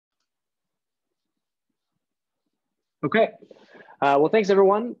Okay. Well, thanks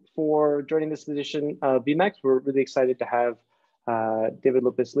everyone for joining this edition of VMAX. We're really excited to have David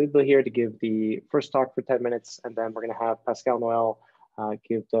Lopez-Salido here to give the first talk for 10 minutes, and then we're going to have Pascal Noel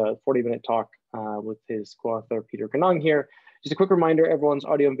give the 40-minute talk with his co-author Peter Ganong here. Just a quick reminder, everyone's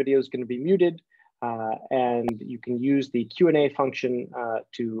audio and video is going to be muted, and you can use the Q&A function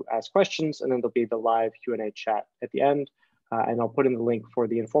to ask questions, and then there'll be the live Q&A chat at the end, and I'll put in the link for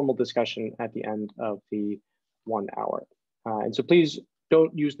the informal discussion at the end of the 1 hour. And so please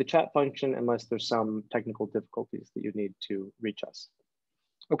don't use the chat function unless there's some technical difficulties that you need to reach us.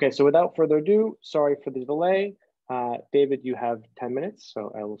 Okay, so without further ado, sorry for the delay. David, you have 10 minutes,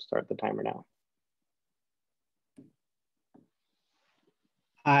 so I will start the timer now.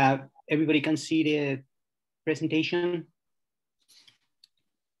 Everybody can see the presentation.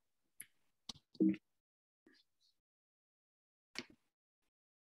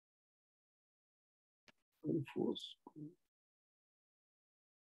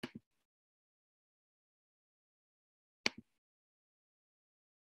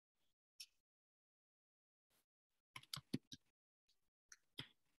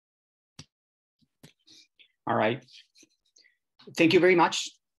 All right. Thank you very much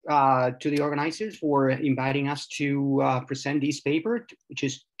to the organizers for inviting us to present this paper, which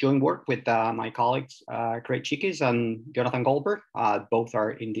is joint work with my colleagues, Craig Chiquis and Jonathan Goldberg. Both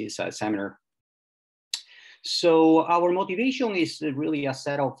are in this seminar. So our motivation is really a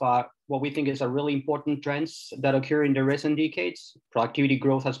set of what we think is a really important trends that occur in the recent decades. Productivity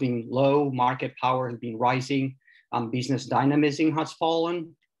growth has been low, market power has been rising, and business dynamism has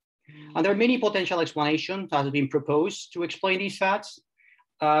fallen. And there are many potential explanations that have been proposed to explain these facts.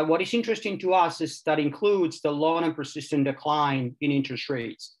 What is interesting to us is that includes the long and persistent decline in interest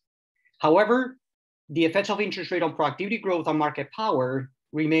rates. However, the effects of interest rate on productivity growth and market power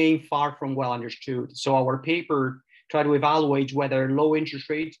remain far from well understood. So our paper tried to evaluate whether low interest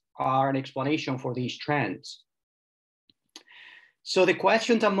rates are an explanation for these trends. So the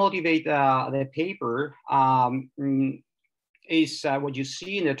questions that motivate the paper is what you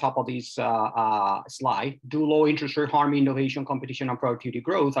see in the top of this slide. Do low interest rates harm innovation, competition, and productivity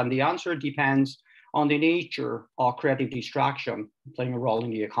growth? And the answer depends on the nature of creative distraction playing a role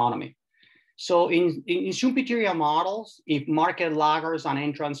in the economy. So in Schumpeterian models, if market laggards and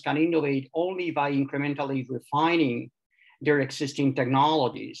entrants can innovate only by incrementally refining their existing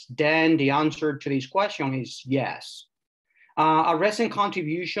technologies, then the answer to this question is yes. A recent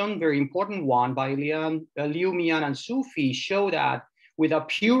contribution, very important one, by Liu, Mian, and Sufi show that with a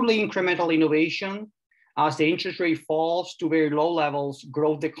purely incremental innovation, as the interest rate falls to very low levels,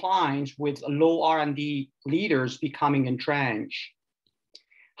 growth declines with low R&D leaders becoming entrenched.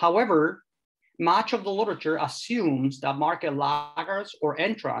 However, much of the literature assumes that market laggards or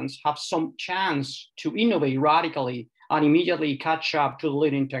entrants have some chance to innovate radically and immediately catch up to the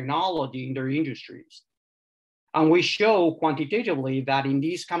leading technology in their industries. And we show quantitatively that in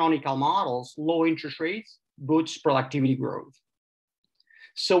these canonical models, low interest rates boosts productivity growth.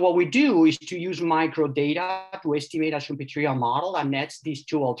 So what we do is to use micro data to estimate a Schumpeterian model that nets these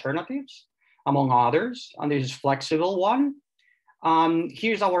two alternatives, among others, and this is a flexible one.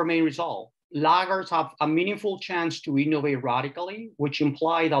 Here's our main result. Laggards have a meaningful chance to innovate radically, which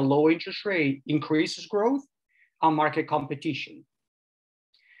imply that low interest rate increases growth and market competition.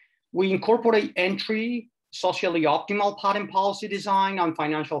 We incorporate entry, socially optimal patent policy design, and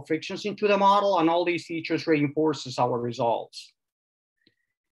financial frictions into the model, and all these features reinforces our results.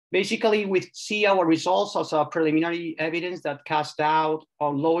 Basically, we see our results as a preliminary evidence that cast doubt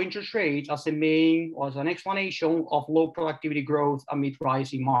on low interest rates as the main or as an explanation of low productivity growth amid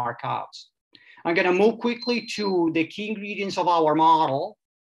rising markups. I'm going to move quickly to the key ingredients of our model.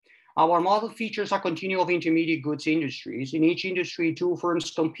 Our model features a continuum of intermediate goods industries. In each industry, two firms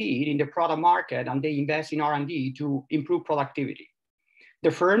compete in the product market and they invest in R&D to improve productivity.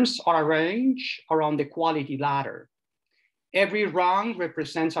 The firms are arranged around the quality ladder. Every rung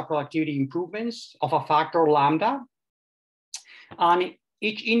represents a productivity improvements of a factor lambda. And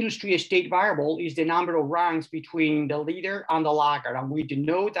each industry state variable is the number of rungs between the leader and the laggard, and we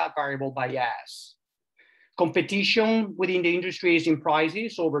denote that variable by S. Competition within the industry is in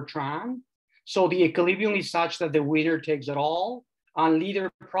prices over time. So the equilibrium is such that the winner takes it all, and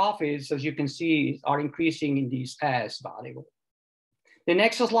leader profits, as you can see, are increasing in this S variable. The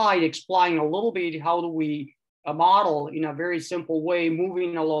next slide explains a little bit how do we model in a very simple way,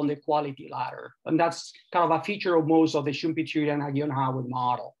 moving along the quality ladder. And that's kind of a feature of most of the Schumpeterian Hagen-Howard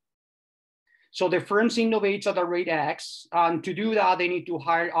model. So the firms innovate at the rate X, and to do that, they need to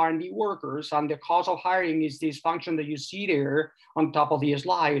hire R&D workers, and the cost of hiring is this function that you see there on top of the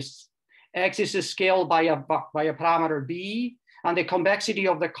slides, X is scaled by a parameter B, and the convexity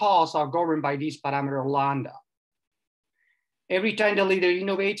of the costs are governed by this parameter lambda. Every time the leader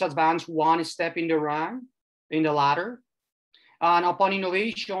innovates, advance one step in the ladder. And upon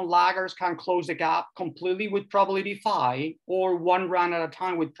innovation, laggers can close the gap completely with probability phi, or one run at a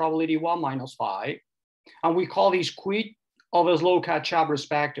time with probability 1 minus phi. And we call these quit of a slow catch-up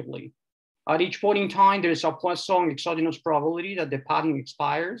respectively. At each point in time, there's a Poisson exogenous probability that the patent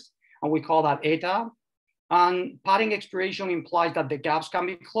expires, and we call that eta. And patent expiration implies that the gaps can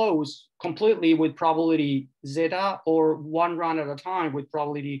be closed completely with probability zeta, or one run at a time with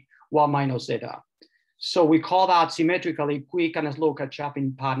probability 1 minus zeta. So we call that symmetrically quick and slow catch-up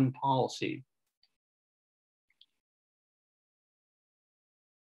in patent policy.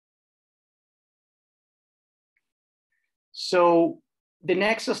 So the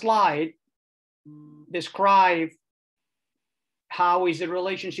next slide describes how is the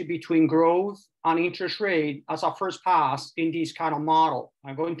relationship between growth and interest rate as a first pass in this kind of model.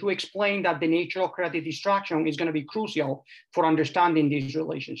 I'm going to explain that the nature of credit distraction is going to be crucial for understanding this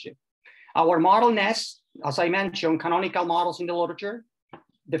relationship. Our model nests, as I mentioned, canonical models in the literature.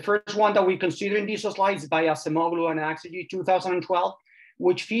 The first one that we consider in these slides is by Acemoglu and Axigi 2012,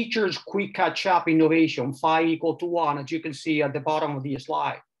 which features quick catch-up innovation, phi equal to 1, as you can see at the bottom of the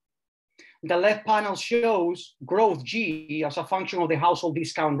slide. The left panel shows growth G as a function of the household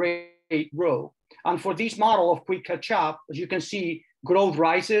discount rate rho. And for this model of quick catch-up, as you can see, growth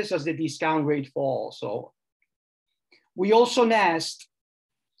rises as the discount rate falls. So we also nest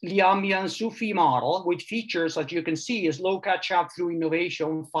Liambia and Sufi model, which features, as you can see, is low catch-up through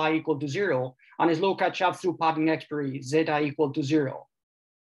innovation, phi equal to 0, and is low catch-up through patent expiry, zeta equal to 0.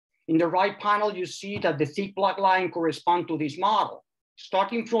 In the right panel, you see that the thick black line corresponds to this model.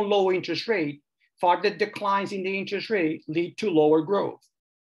 Starting from low interest rate, further declines in the interest rate lead to lower growth.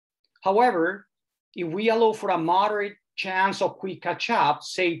 However, if we allow for a moderate chance of quick catch-up,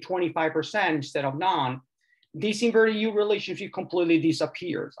 say 25% instead of none, this inverted U relationship completely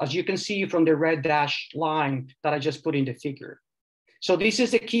disappears, as you can see from the red dashed line that I just put in the figure. So this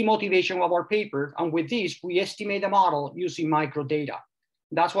is the key motivation of our paper. And with this, we estimate the model using microdata.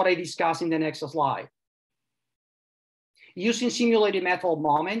 That's what I discuss in the next slide. Using simulated method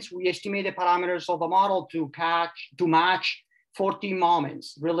moments, we estimate the parameters of the model to match 14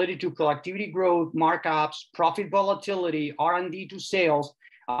 moments related to productivity growth, markups, profit volatility, R&D to sales,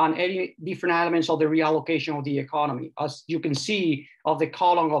 and any different elements of the reallocation of the economy, as you can see of the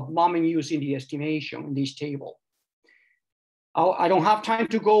column of moment used in the estimation in this table. I don't have time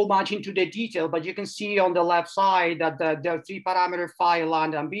to go much into the detail, but you can see on the left side that the three parameter phi,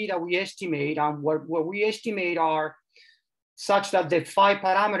 lambda, and beta we estimate, and what we estimate are such that the phi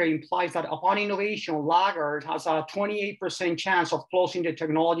parameter implies that upon innovation, laggard has a 28% chance of closing the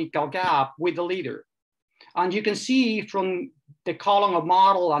technological gap with the leader. And you can see from the column of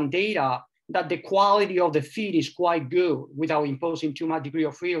model and data that the quality of the feed is quite good without imposing too much degree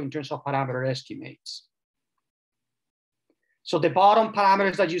of freedom in terms of parameter estimates. So the bottom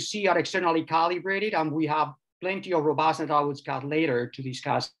parameters that you see are externally calibrated, and we have plenty of robustness I will discuss later to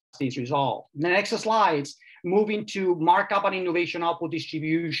discuss these results. The next slides move into markup and innovation output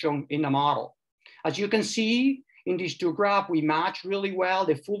distribution in the model. As you can see in these two graphs, we match really well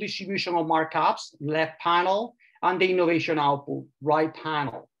the full distribution of markups, left panel, and the innovation output, right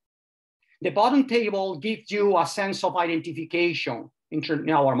panel. The bottom table gives you a sense of identification in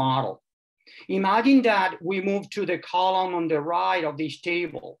our model. Imagine that we move to the column on the right of this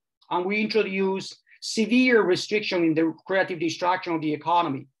table, and we introduce severe restriction in the creative distraction of the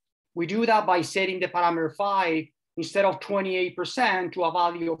economy. We do that by setting the parameter phi instead of 28% to a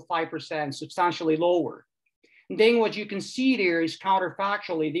value of 5%, substantially lower. And then what you can see there is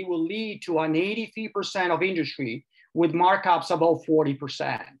counterfactually, they will lead to an 83% of industry with markups above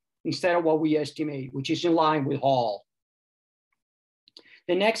 40% instead of what we estimate, which is in line with Hall.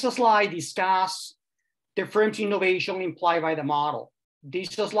 The next slide discusses the firm's innovation implied by the model. This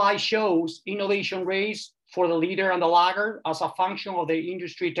slide shows innovation rates for the leader and the laggard as a function of the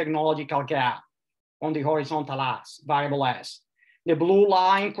industry technological gap on the horizontal axis, variable S. The blue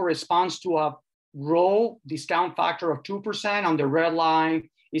line corresponds to a rho discount factor of 2%, and the red line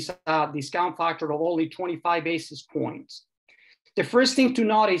is a discount factor of only 25 basis points. The first thing to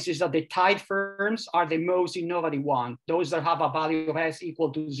notice is that the tight firms are the most innovative ones, those that have a value of S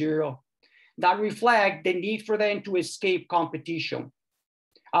equal to 0. That reflect the need for them to escape competition.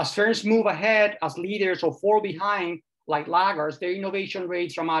 As firms move ahead as leaders or fall behind like laggards, their innovation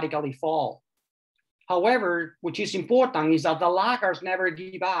rates dramatically fall. However, which is important is that the laggards never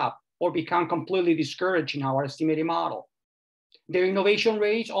give up or become completely discouraged in our estimated model. Their innovation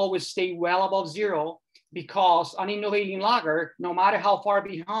rates always stay well above zero because an innovating laggard, no matter how far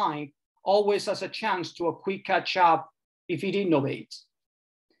behind, always has a chance to a quick catch up if it innovates.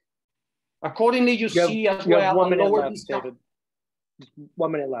 Accordingly, you see as well a lower discount. David.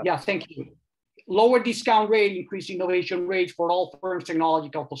 1 minute left. Yeah, thank you. Lower discount rate, increased innovation rates for all firms'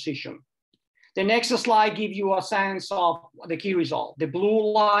 technological position. The next slide gives you a sense of the key result. The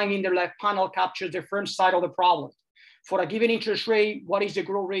blue line in the left panel captures the firm's side of the problem. For a given interest rate, what is the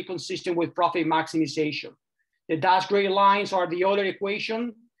growth rate consistent with profit maximization? The dashed gray lines are the other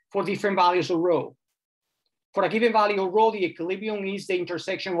equation for different values of rho. For a given value of rho, the equilibrium is the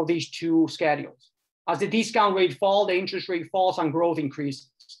intersection of these two schedules. As the discount rate falls, the interest rate falls and growth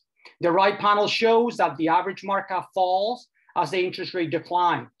increases. The right panel shows that the average markup falls as the interest rate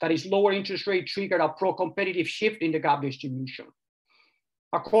declines. That is, lower interest rate triggered a pro-competitive shift in the gap distribution.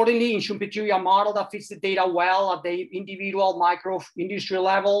 Accordingly, in Schumpeterian model that fits the data well at the individual micro industry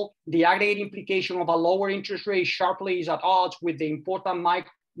level, the aggregate implication of a lower interest rate sharply is at odds with the important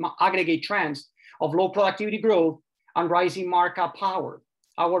aggregate trends of low productivity growth and rising markup power.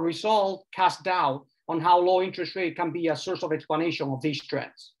 Our result casts doubt on how low interest rate can be a source of explanation of these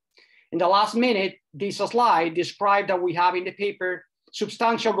trends. In the last minute, this slide describes that we have in the paper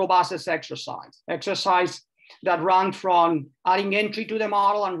substantial robustness exercise that run from adding entry to the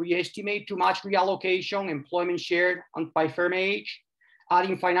model and re-estimate to match reallocation, employment shared by firm age,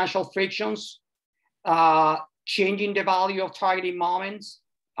 adding financial frictions, changing the value of targeting moments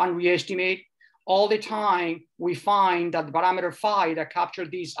and re-estimate. All the time, we find that the parameter phi that captures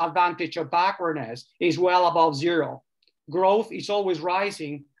this advantage of backwardness is well above zero. Growth is always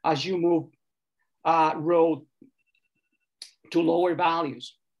rising as you move rho to lower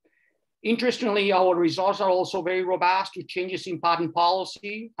values. Interestingly, our results are also very robust to changes in patent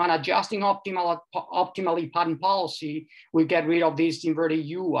policy, and adjusting optimally patent policy, we get rid of this inverted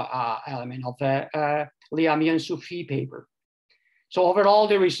U element of the Liami and Sufi paper. So overall,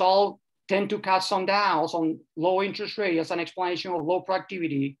 the result tend to cut some downs on low interest rate as an explanation of low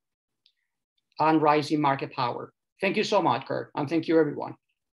productivity and rising market power. Thank you so much, Kurt, and thank you, everyone.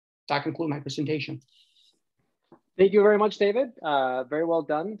 That concludes my presentation. Thank you very much, David. Very well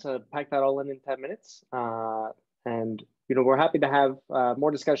done to pack that all in 10 minutes. And we're happy to have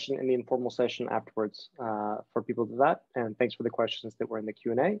more discussion in the informal session afterwards for people to do that. And thanks for the questions that were in the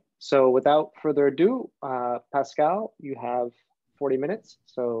Q&A. So without further ado, Pascal, you have 40 minutes,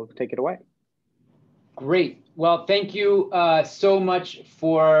 so take it away. Great. Well, thank you so much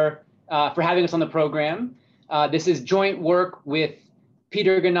for having us on the program. This is joint work with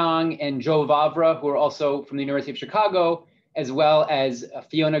Peter Ganong and Joe Vavra, who are also from the University of Chicago, as well as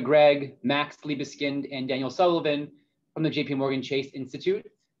Fiona Gregg, Max Liebeskind, and Daniel Sullivan from the JP Morgan Chase Institute.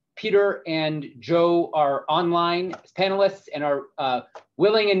 Peter and Joe are online as panelists and are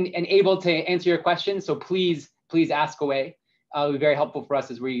willing and able to answer your questions. So please ask away. It'll be very helpful for us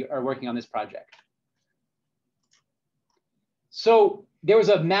as we are working on this project. So there was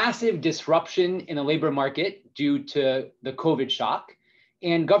a massive disruption in the labor market due to the COVID shock.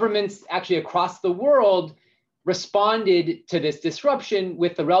 And governments actually across the world responded to this disruption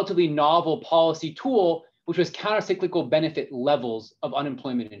with a relatively novel policy tool, which was countercyclical benefit levels of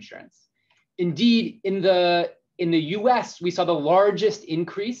unemployment insurance. Indeed, in the US, we saw the largest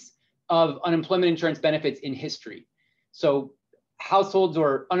increase of unemployment insurance benefits in history. So households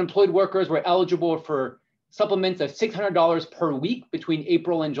or unemployed workers were eligible for supplements of $600 per week between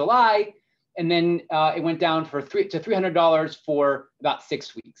April and July. And then it went down to $300 for about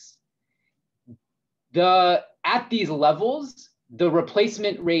 6 weeks. At these levels, the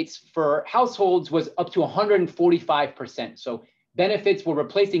replacement rates for households was up to 145%. So benefits were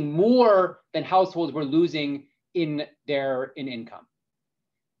replacing more than households were losing in income.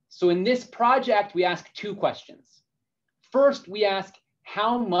 So in this project, we ask two questions. First, we ask,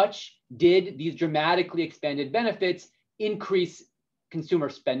 how much did these dramatically expanded benefits increase consumer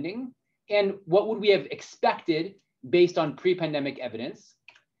spending? And what would we have expected based on pre-pandemic evidence?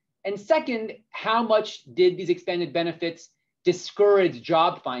 And second, how much did these expanded benefits discourage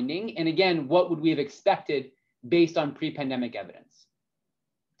job finding? And again, what would we have expected based on pre-pandemic evidence?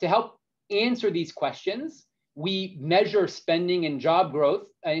 To help answer these questions, we measure spending and job growth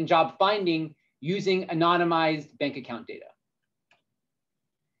and job finding using anonymized bank account data.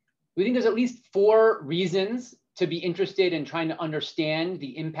 We think there's at least 4 reasons to be interested in trying to understand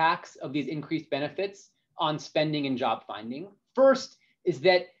the impacts of these increased benefits on spending and job finding. First is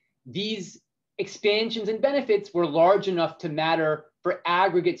that these expansions in benefits were large enough to matter for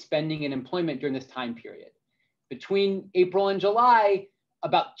aggregate spending and employment during this time period. Between April and July,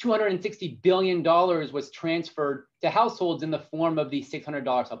 about $260 billion was transferred to households in the form of these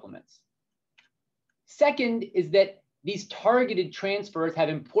 $600 supplements. Second is that these targeted transfers have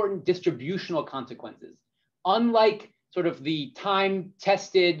important distributional consequences. Unlike sort of the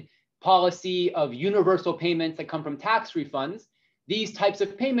time-tested policy of universal payments that come from tax refunds, these types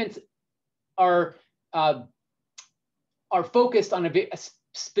of payments are focused on a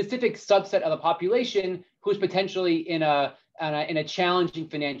specific subset of the population who's potentially in a challenging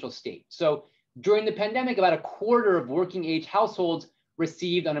financial state. So during the pandemic, about a quarter of working age households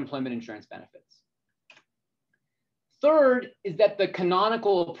received unemployment insurance benefits. Third is that the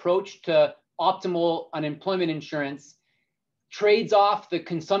canonical approach to optimal unemployment insurance trades off the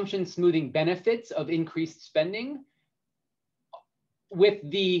consumption smoothing benefits of increased spending with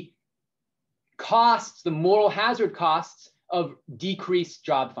the costs, the moral hazard costs of decreased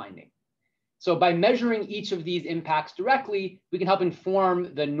job finding. So by measuring each of these impacts directly, we can help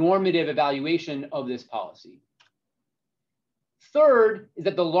inform the normative evaluation of this policy. Third is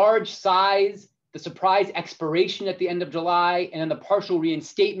that the large size, the surprise expiration at the end of July, and then the partial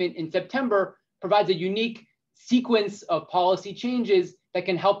reinstatement in September provides a unique sequence of policy changes that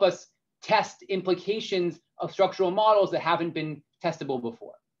can help us test implications of structural models that haven't been testable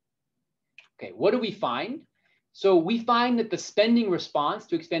before. Okay, what do we find? So we find that the spending response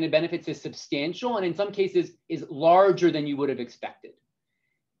to expanded benefits is substantial and in some cases is larger than you would have expected.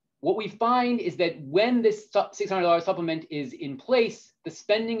 What we find is that when this $600 supplement is in place, the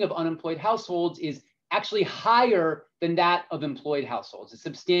spending of unemployed households is actually higher than that of employed households. It's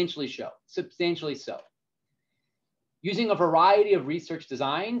substantially so. Using a variety of research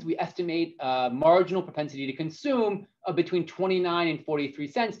designs, we estimate a marginal propensity to consume of between 29 and 43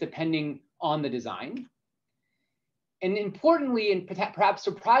 cents, depending on the design. And importantly, and perhaps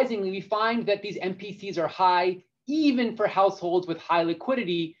surprisingly, we find that these MPCs are high even for households with high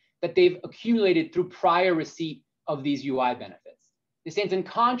liquidity that they've accumulated through prior receipt of these UI benefits. This stands in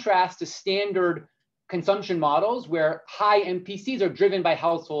contrast to standard consumption models where high MPCs are driven by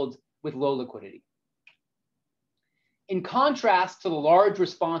households with low liquidity. In contrast to the large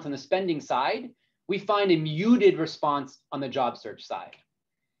response on the spending side, we find a muted response on the job search side.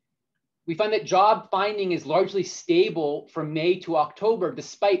 We find that job finding is largely stable from May to October,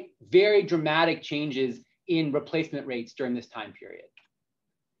 despite very dramatic changes in replacement rates during this time period.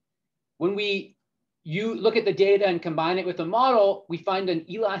 When you look at the data and combine it with a model, we find an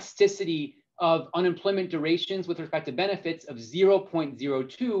elasticity of unemployment durations with respect to benefits of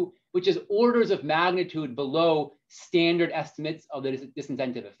 0.02, which is orders of magnitude below standard estimates of the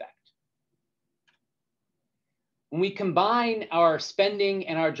disincentive effect. When we combine our spending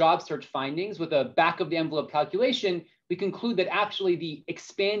and our job search findings with a back of the envelope calculation, we conclude that actually the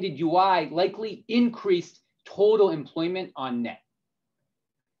expanded UI likely increased total employment on net.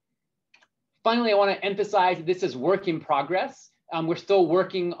 Finally, I want to emphasize that this is work in progress. We're still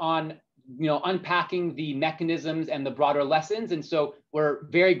working on unpacking the mechanisms and the broader lessons. And so we're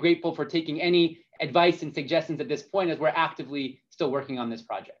very grateful for taking any advice and suggestions at this point as we're actively still working on this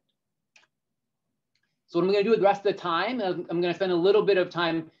project. So what I'm going to do with the rest of the time, I'm going to spend a little bit of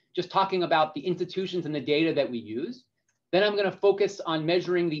time just talking about the institutions and the data that we use. Then I'm going to focus on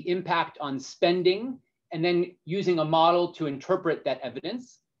measuring the impact on spending and then using a model to interpret that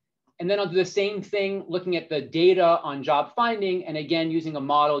evidence. And then I'll do the same thing looking at the data on job finding and again using a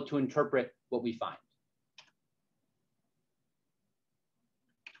model to interpret what we find.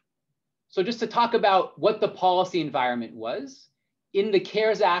 So just to talk about what the policy environment was, in the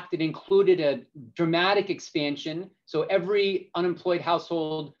CARES Act, it included a dramatic expansion. So every unemployed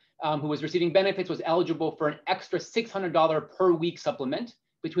household who was receiving benefits was eligible for an extra $600 per week supplement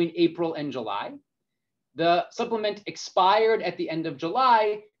between April and July. The supplement expired at the end of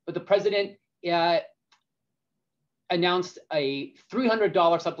July, but the president announced a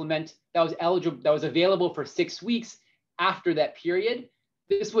 $300 supplement that was available for 6 weeks after that period.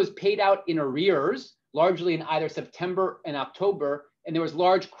 This was paid out in arrears, largely in either September and October, and there was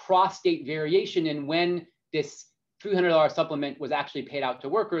large cross-state variation in when this $300 supplement was actually paid out to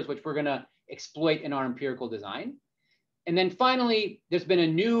workers, which we're going to exploit in our empirical design. And then finally, there's been a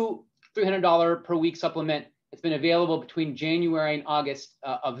new $300 per week supplement that's been available between January and August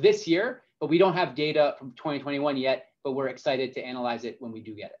of this year, but we don't have data from 2021 yet, but we're excited to analyze it when we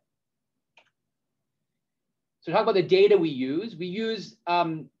do get it. So talk about the data we use. We use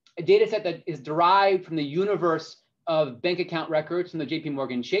a data set that is derived from the universe of bank account records from the JP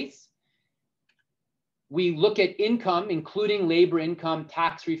Morgan Chase. We look at income, including labor income,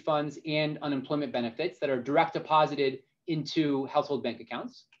 tax refunds, and unemployment benefits that are direct deposited into household bank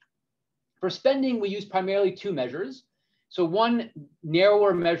accounts. For spending, we use primarily two measures. So one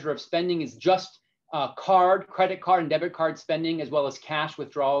narrower measure of spending is just credit card and debit card spending, as well as cash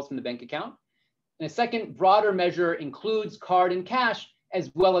withdrawals from the bank account. And a second broader measure includes card and cash, as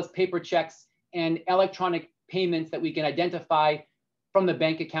well as paper checks and electronic payments that we can identify from the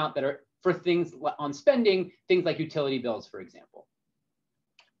bank account that are for things on spending, things like utility bills, for example.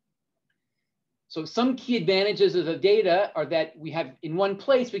 So some key advantages of the data are that we have in one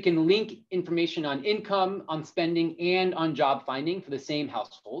place, we can link information on income, on spending, and on job finding for the same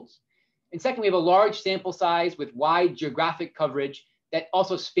households. And second, we have a large sample size with wide geographic coverage that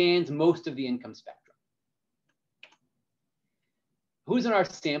also spans most of the income spectrum. Who's in our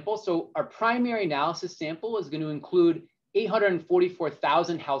sample? So our primary analysis sample is going to include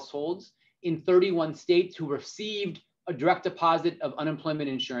 844,000 households in 31 states who received a direct deposit of unemployment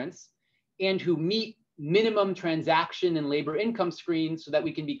insurance and who meet minimum transaction and labor income screens so that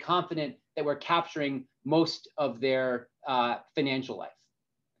we can be confident that we're capturing most of their financial life.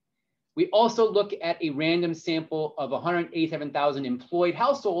 We also look at a random sample of 187,000 employed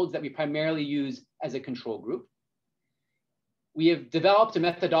households that we primarily use as a control group. We have developed a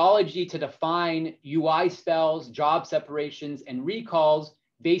methodology to define UI spells, job separations, and recalls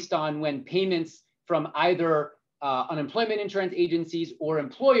based on when payments from either unemployment insurance agencies or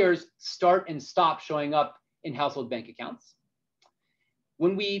employers start and stop showing up in household bank accounts.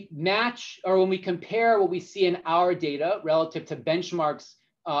 When we match or when we compare what we see in our data relative to benchmarks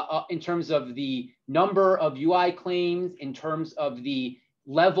in terms of the number of UI claims, in terms of the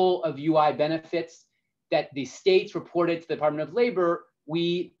level of UI benefits that the states reported to the Department of Labor,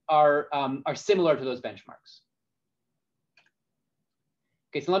 we are similar to those benchmarks.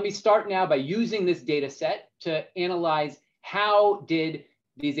 Okay, so let me start now by using this data set to analyze how did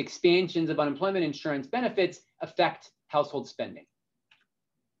these expansions of unemployment insurance benefits affect household spending.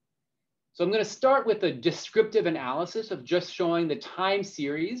 So I'm going to start with a descriptive analysis of just showing the time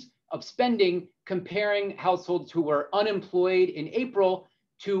series of spending comparing households who were unemployed in April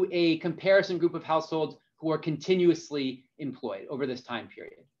to a comparison group of households who are continuously employed over this time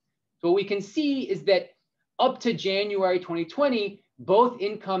period. So what we can see is that up to January 2020, both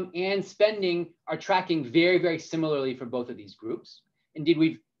income and spending are tracking very, very similarly for both of these groups.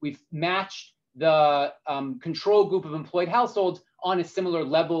 Indeed, we've matched the control group of employed households on a similar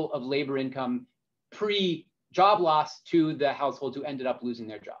level of labor income pre-job loss to the households who ended up losing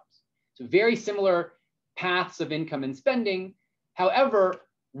their jobs. So very similar paths of income and spending. However,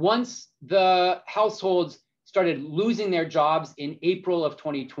 once the households started losing their jobs in April of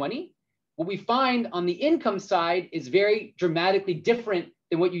 2020, what we find on the income side is very dramatically different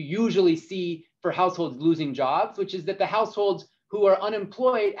than what you usually see for households losing jobs, which is that the households who are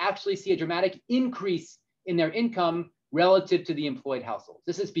unemployed actually see a dramatic increase in their income relative to the employed households.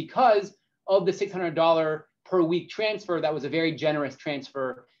 This is because of the $600 per week transfer. That was a very generous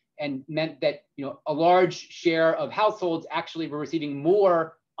transfer and meant that a large share of households actually were receiving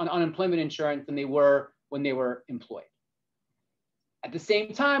more on unemployment insurance than they were when they were employed. At the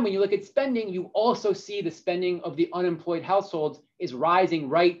same time, when you look at spending, you also see the spending of the unemployed households is rising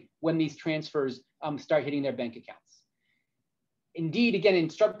right when these transfers start hitting their bank accounts. Indeed, again, in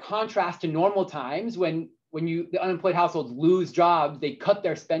stark contrast to normal times, when the unemployed households lose jobs, they cut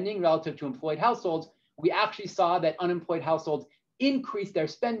their spending relative to employed households. We actually saw that unemployed households increase their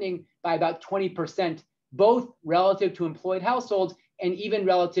spending by about 20%, both relative to employed households and even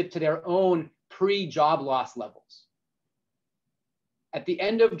relative to their own pre-job loss levels. At the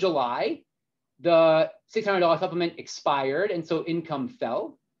end of July, the $600 supplement expired, and so income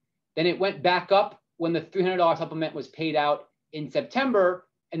fell. Then it went back up when the $300 supplement was paid out in September,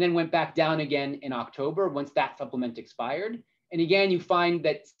 and then went back down again in October once that supplement expired. And again, you find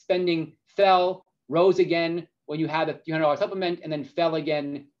that spending fell, rose again when you had a $300 supplement, and then fell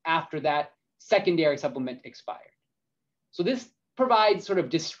again after that secondary supplement expired. So this provides sort of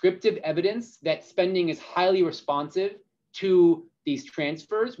descriptive evidence that spending is highly responsive to these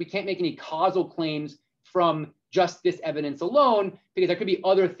transfers. We can't make any causal claims from just this evidence alone, because there could be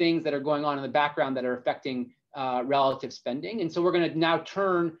other things that are going on in the background that are affecting relative spending. And so we're going to now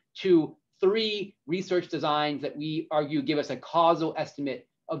turn to 3 research designs that we argue give us a causal estimate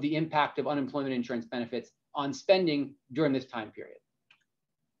of the impact of unemployment insurance benefits on spending during this time period.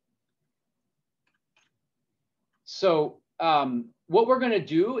 So what we're going to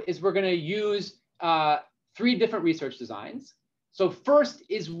do is we're going to use 3 different research designs. So first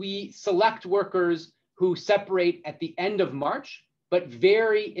is we select workers who separate at the end of March, but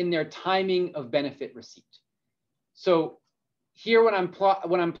vary in their timing of benefit receipt. So here what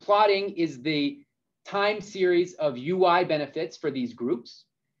I'm plotting is the time series of UI benefits for these groups.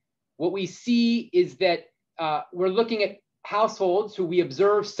 What we see is that we're looking at households who we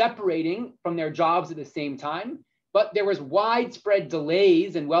observed separating from their jobs at the same time, but there was widespread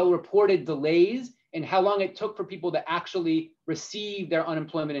delays and well-reported delays in how long it took for people to actually receive their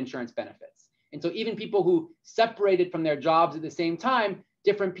unemployment insurance benefits. And so even people who separated from their jobs at the same time,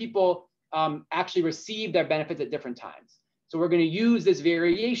 different people actually received their benefits at different times. So we're going to use this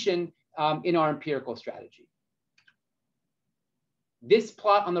variation in our empirical strategy. This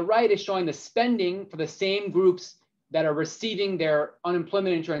plot on the right is showing the spending for the same groups that are receiving their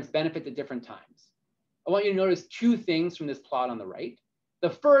unemployment insurance benefits at different times. I want you to notice two things from this plot on the right. The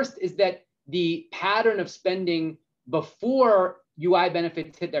first is that the pattern of spending before UI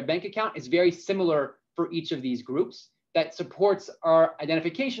benefits hit their bank account is very similar for each of these groups. That supports our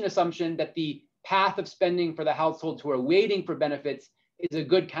identification assumption that the path of spending for the households who are waiting for benefits is a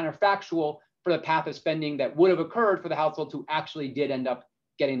good counterfactual for the path of spending that would have occurred for the households who actually did end up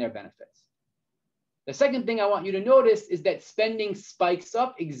getting their benefits. The second thing I want you to notice is that spending spikes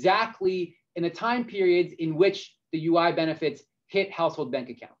up exactly in the time periods in which the UI benefits hit household bank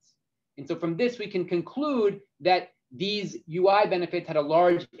accounts. And so from this, we can conclude that these UI benefits had a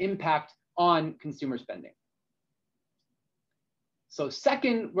large impact on consumer spending. So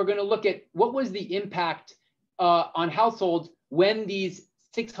second, we're going to look at what was the impact on households when these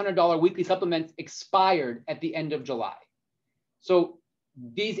 $600 weekly supplements expired at the end of July. So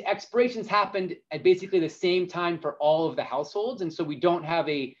these expirations happened at basically the same time for all of the households. And so we don't have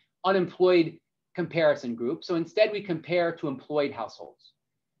a unemployed comparison group. So instead we compare to employed households.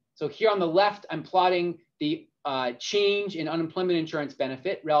 So here on the left, I'm plotting the change in unemployment insurance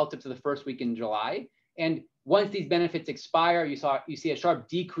benefit relative to the first week in July. And once these benefits expire, you see a sharp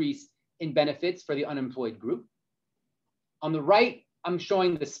decrease in benefits for the unemployed group. On the right, I'm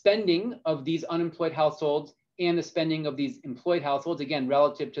showing the spending of these unemployed households and the spending of these employed households, again,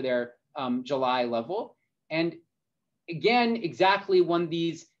 relative to their July level. And again, exactly when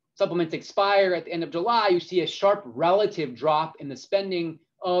these supplements expire at the end of July, you see a sharp relative drop in the spending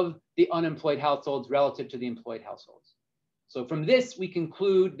of the unemployed households relative to the employed households. So from this, we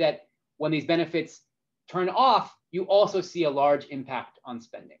conclude that when these benefits turn off, you also see a large impact on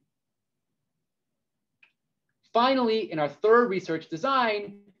spending. Finally, in our third research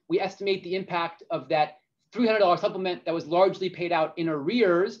design, we estimate the impact of that $300 supplement that was largely paid out in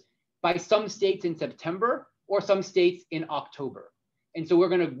arrears by some states in September or some states in October. And so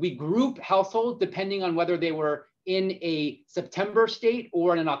we group households depending on whether they were in a September state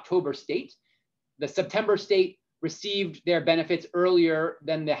or in an October state. The September state received their benefits earlier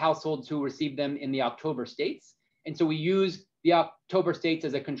than the households who received them in the October states. And so we use the October states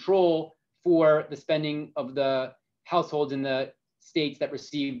as a control for the spending of the households in the states that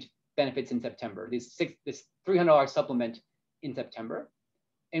received benefits in September, this $300 supplement in September.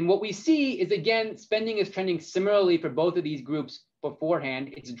 And what we see is, again, spending is trending similarly for both of these groups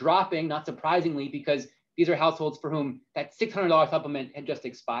beforehand. It's dropping, not surprisingly, because these are households for whom that $600 supplement had just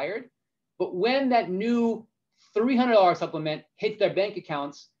expired. But when that new $300 supplement hits their bank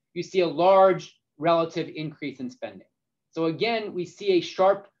accounts, you see a large relative increase in spending. So again, we see a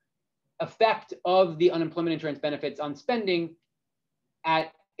sharp effect of the unemployment insurance benefits on spending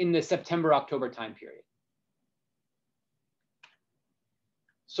in the September-October time period.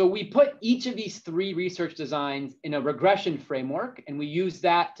 So we put each of these three research designs in a regression framework, and we use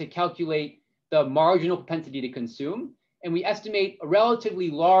that to calculate the marginal propensity to consume. And we estimate a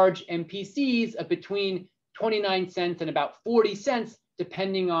relatively large MPCs of between 29 cents and about 40 cents,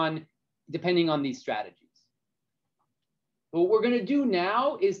 depending on these strategies. But what we're going to do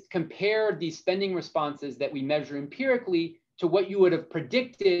now is compare these spending responses that we measure empirically to what you would have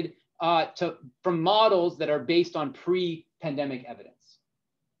predicted from models that are based on pre-pandemic evidence.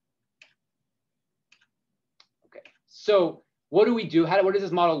 Okay, so what do we do? What does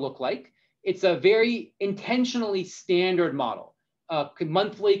this model look like? It's a very intentionally standard model, a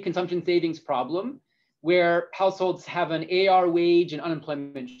monthly consumption savings problem, where households have an AR wage and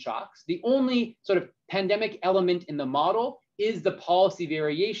unemployment shocks. The only sort of pandemic element in the model is the policy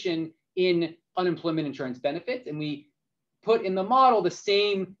variation in unemployment insurance benefits. And we put in the model the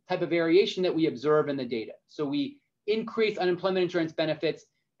same type of variation that we observe in the data. So we increase unemployment insurance benefits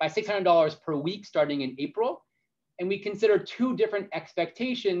by $600 per week starting in April. And we consider two different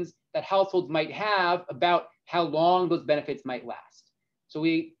expectations that households might have about how long those benefits might last. So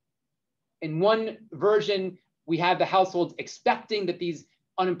in one version, we have the households expecting that these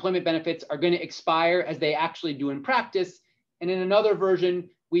unemployment benefits are going to expire as they actually do in practice. And in another version,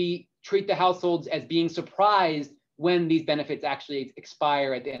 we treat the households as being surprised when these benefits actually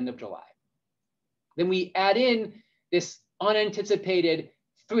expire at the end of July. Then we add in this unanticipated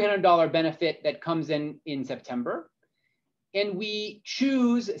 $300 benefit that comes in September. and we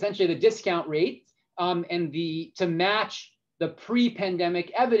choose essentially the discount rate and to match the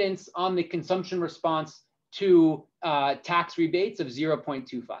pre-pandemic evidence on the consumption response to tax rebates of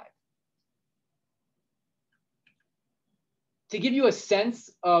 0.25. To give you a sense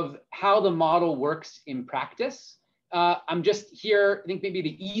of how the model works in practice, I'm just here, I think maybe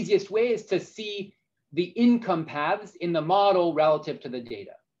the easiest way is to see the income paths in the model relative to the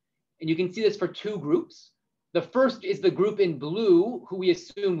data. And you can see this for two groups. The first is the group in blue, who we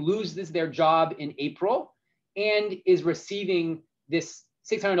assume loses their job in April and is receiving this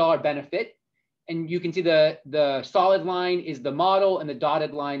 $600 benefit. And you can see the solid line is the model and the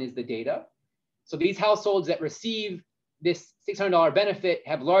dotted line is the data. So these households that receive this $600 benefit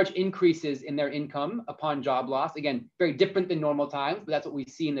have large increases in their income upon job loss. Again, very different than normal times, but that's what we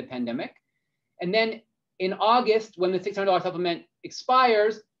see in the pandemic. And then in August, when the $600 supplement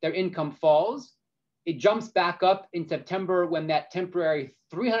expires, their income falls. It jumps back up in September when that temporary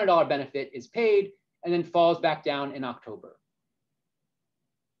 $300 benefit is paid, and then falls back down in October.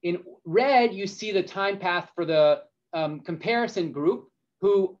 In red, you see the time path for the comparison group,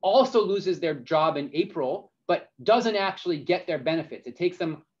 who also loses their job in April, but doesn't actually get their benefits. It takes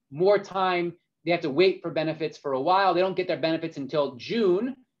them more time. They have to wait for benefits for a while. They don't get their benefits until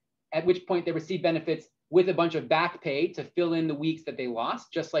June, at which point they receive benefits with a bunch of back pay to fill in the weeks that they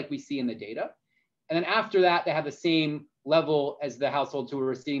lost, just like we see in the data. And then after that, they have the same level as the households who were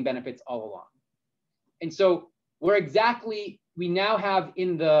receiving benefits all along. And so we now have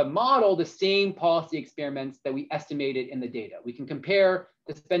in the model the same policy experiments that we estimated in the data. We can compare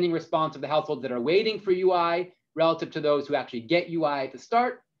the spending response of the households that are waiting for UI relative to those who actually get UI at the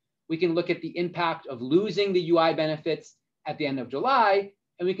start. We can look at the impact of losing the UI benefits at the end of July,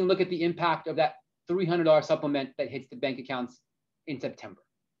 and we can look at the impact of that $300 supplement that hits the bank accounts in September.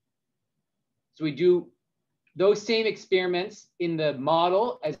 So we do those same experiments in the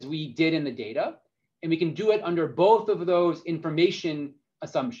model as we did in the data, and we can do it under both of those information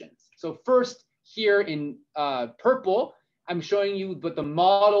assumptions. So first, here in purple, I'm showing you what the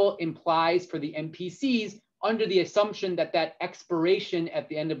model implies for the MPCs under the assumption that that expiration at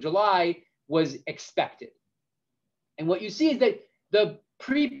the end of July was expected. And what you see is that the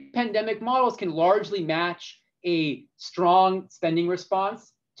pre-pandemic models can largely match a strong spending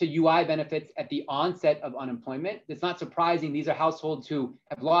response to UI benefits at the onset of unemployment. It's not surprising. These are households who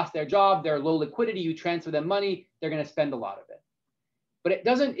have lost their job, they're low liquidity, you transfer them money, they're going to spend a lot of it. But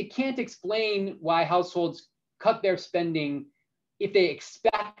it can't explain why households cut their spending if they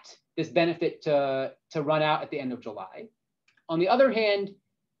expect this benefit to run out at the end of July. On the other hand,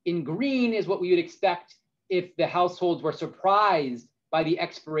 in green is what we would expect if the households were surprised by the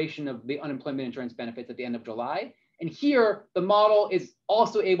expiration of the unemployment insurance benefits at the end of July. And here, the model is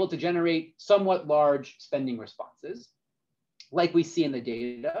also able to generate somewhat large spending responses, like we see in the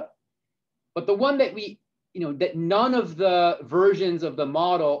data. But the one that that none of the versions of the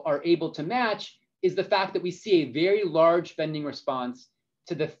model are able to match is the fact that we see a very large spending response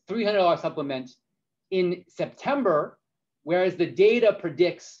to the $300 supplement in September, whereas the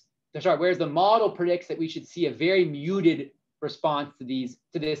model predicts that we should see a very muted response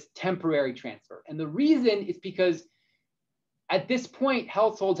to this temporary transfer. And the reason is because at this point,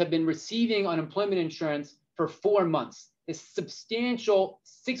 households have been receiving unemployment insurance for 4 months. This substantial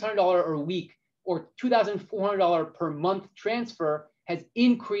 $600 a week or $2,400 per month transfer has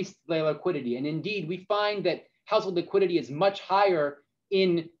increased their liquidity. And indeed, we find that household liquidity is much higher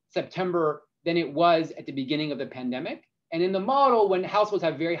in September than it was at the beginning of the pandemic. And in the model, when households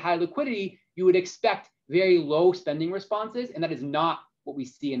have very high liquidity, you would expect very low spending responses, and that is not what we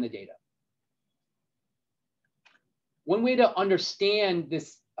see in the data. One way to understand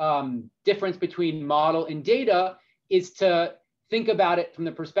this difference between model and data is to think about it from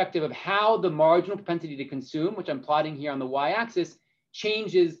the perspective of how the marginal propensity to consume, which I'm plotting here on the y-axis,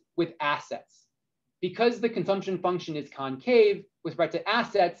 changes with assets. Because the consumption function is concave with respect to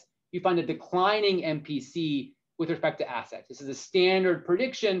assets, you find a declining MPC with respect to assets. This is a standard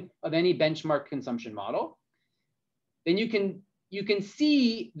prediction of any benchmark consumption model. Then you can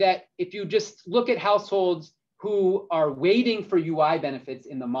see that if you just look at households who are waiting for UI benefits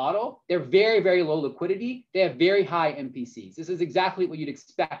in the model, they're very, very low liquidity. They have very high MPCs. This is exactly what you'd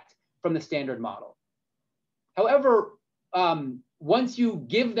expect from the standard model. However, once you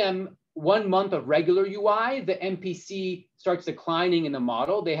give them 1 month of regular UI, the MPC starts declining in the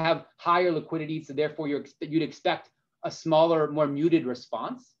model. They have higher liquidity, so therefore you'd expect a smaller, more muted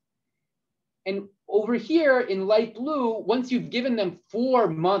response. And over here in light blue, once you've given them 4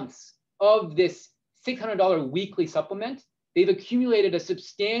 months of this $600 weekly supplement, they've accumulated a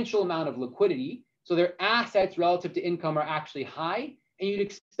substantial amount of liquidity, So their assets relative to income are actually high, and you'd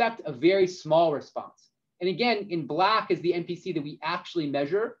expect a very small response. And again, in black is the MPC that we actually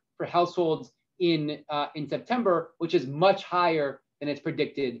measure for households in September, which is much higher than it's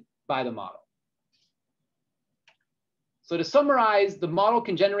predicted by the model. So to summarize, the model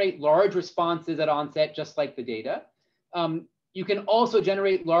can generate large responses at onset, just like the data. You can also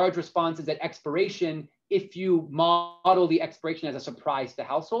generate large responses at expiration if you model the expiration as a surprise to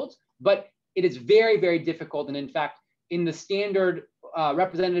households, but it is very, very difficult. And in fact, in the standard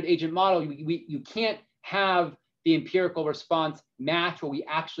representative agent model, you can't have the empirical response match what we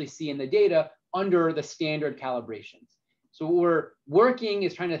actually see in the data under the standard calibrations. So what we're working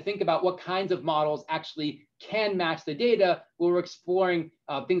is trying to think about what kinds of models actually can match the data, where we're exploring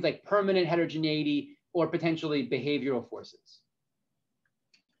things like permanent heterogeneity or potentially behavioral forces.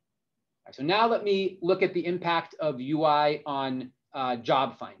 All right, so now let me look at the impact of UI on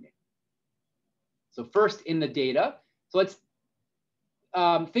job finding. So first in the data, so let's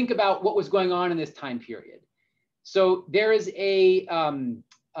think about what was going on in this time period. So there is a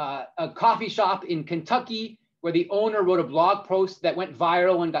coffee shop in Kentucky where the owner wrote a blog post that went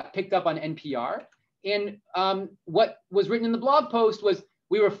viral and got picked up on NPR. And what was written in the blog post was,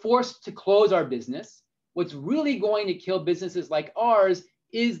 we were forced to close our business. What's really going to kill businesses like ours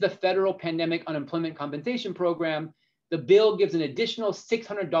is the federal pandemic unemployment compensation program. The bill gives an additional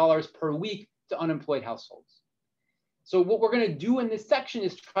 $600 per week to unemployed households. So what we're going to do in this section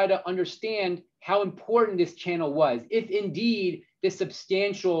is try to understand how important this channel was, if indeed this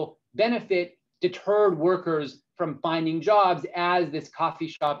substantial benefit deterred workers from finding jobs, as this coffee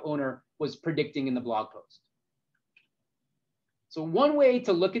shop owner was predicting in the blog post. So one way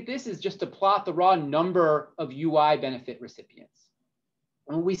to look at this is just to plot the raw number of UI benefit recipients.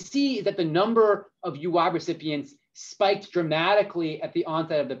 And what we see is that the number of UI recipients spiked dramatically at the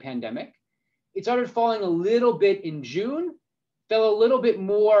onset of the pandemic. It started falling a little bit in June, fell a little bit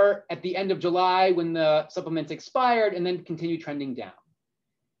more at the end of July when the supplements expired, and then continued trending down.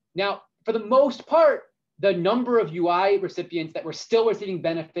 Now, for the most part, the number of UI recipients that were still receiving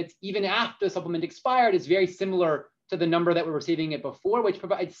benefits even after the supplement expired is very similar to the number that were receiving it before, which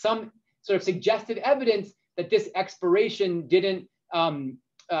provides some sort of suggestive evidence that this expiration didn't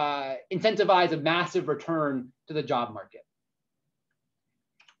incentivize a massive return to the job market.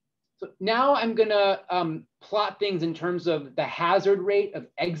 So now I'm gonna plot things in terms of the hazard rate of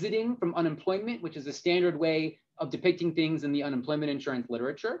exiting from unemployment, which is a standard way of depicting things in the unemployment insurance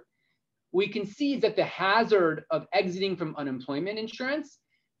literature. We can see that the hazard of exiting from unemployment insurance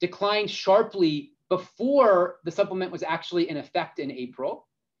declined sharply before the supplement was actually in effect in April.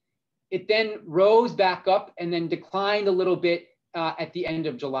 It then rose back up and then declined a little bit at the end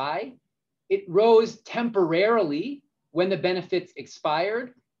of July. It rose temporarily when the benefits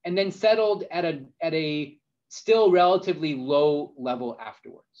expired, and then settled at a still relatively low level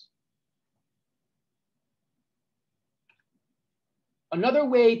afterwards. Another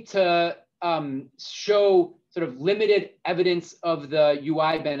way to show sort of limited evidence of the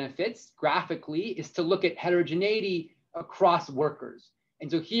UI benefits graphically is to look at heterogeneity across workers. And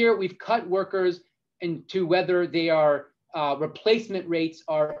so here we've cut workers into whether they are replacement rates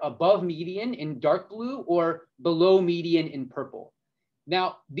are above median in dark blue or below median in purple.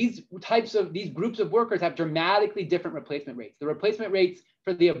 Now, these groups of workers have dramatically different replacement rates. The replacement rates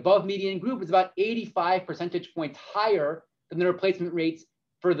for the above median group is about 85 percentage points higher than the replacement rates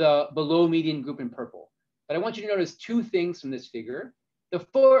for the below median group in purple. But I want you to notice two things from this figure.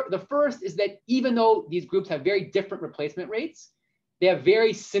 The first is that even though these groups have very different replacement rates, they have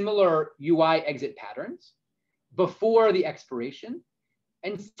very similar UI exit patterns before the expiration.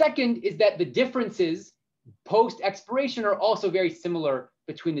 And second is that the differences post-expiration are also very similar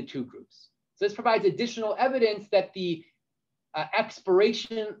between the two groups. So this provides additional evidence that the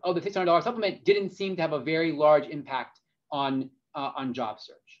expiration of the $600 supplement didn't seem to have a very large impact on job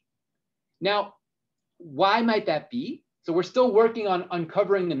search. Now, why might that be? So we're still working on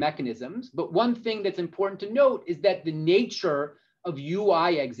uncovering the mechanisms, but one thing that's important to note is that the nature of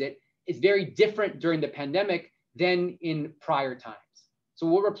UI exit is very different during the pandemic than in prior times. So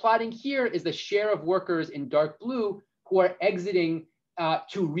what we're plotting here is the share of workers in dark blue who are exiting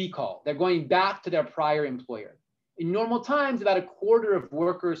to recall. They're going back to their prior employer. In normal times, about a quarter of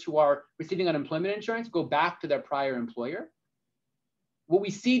workers who are receiving unemployment insurance go back to their prior employer. What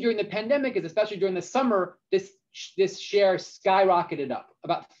we see during the pandemic is, especially during the summer, this share skyrocketed up.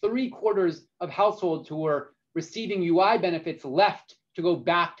 About 3/4 of households who were receiving UI benefits left to go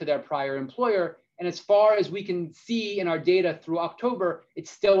back to their prior employer. And as far as we can see in our data through October, it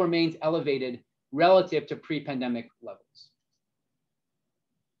still remains elevated relative to pre-pandemic levels.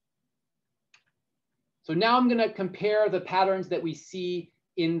 So now I'm going to compare the patterns that we see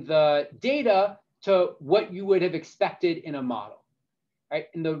in the data to what you would have expected in a model, right?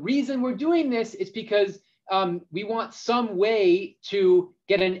 And the reason we're doing this is because we want some way to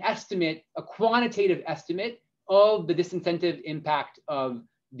get an estimate, a quantitative estimate of the disincentive impact of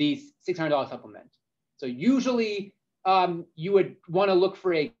these $600 supplement. So usually you would want to look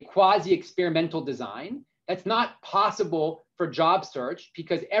for a quasi-experimental design. That's not possible for job search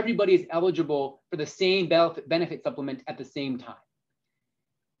because everybody is eligible for the same benefit supplement at the same time.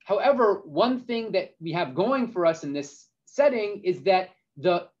 However, one thing that we have going for us in this setting is that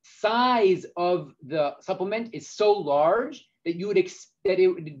the size of the supplement is so large that you would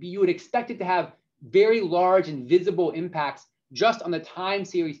expect it to have very large and visible impacts just on the time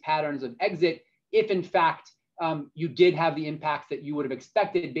series patterns of exit, if in fact you did have the impacts that you would have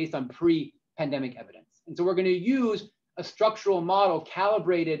expected based on pre-pandemic evidence. And so we're going to use a structural model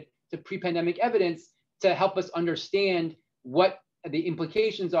calibrated to pre-pandemic evidence to help us understand what the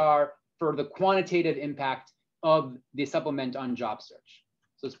implications are for the quantitative impact of the supplement on job search.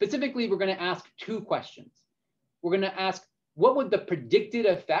 So specifically, we're going to ask two questions. We're going to ask, what would the predicted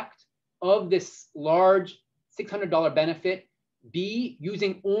effect of this large $600 benefit be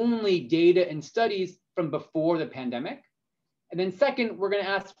using only data and studies from before the pandemic? And then second, we're going to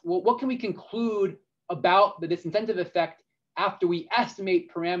ask, well, what can we conclude about the disincentive effect after we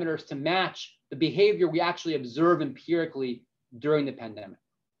estimate parameters to match the behavior we actually observe empirically during the pandemic?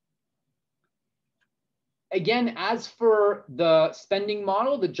 Again, as for the spending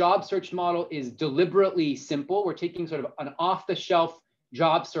model, the job search model is deliberately simple. We're taking sort of an off-the-shelf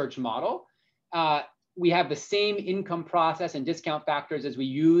job search model. We have the same income process and discount factors as we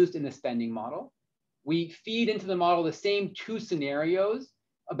used in the spending model. We feed into the model the same two scenarios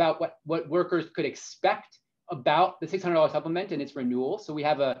about what workers could expect about the $600 supplement and its renewal. So we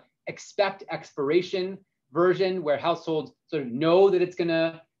have a expect expiration version where households sort of know that it's going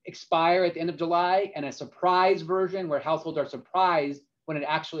to expire at the end of July, and a surprise version where households are surprised when it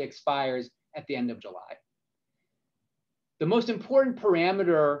actually expires at the end of July. The most important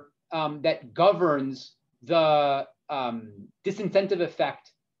parameter that governs the disincentive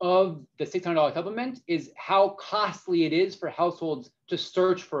effect of the $600 supplement is how costly it is for households to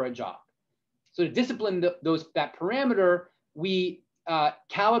search for a job. So to discipline that parameter, we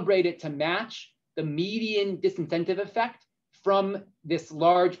calibrate it to match the median disincentive effect from this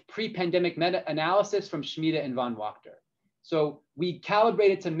large pre-pandemic meta-analysis from Schmida and von Wachter. So we calibrate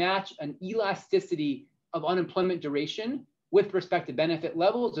it to match an elasticity of unemployment duration with respect to benefit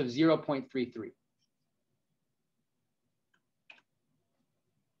levels of 0.33.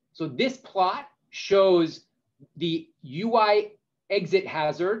 So this plot shows the UI exit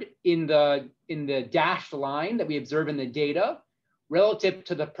hazard in the dashed line that we observe in the data relative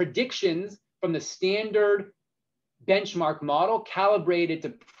to the predictions from the standard benchmark model calibrated to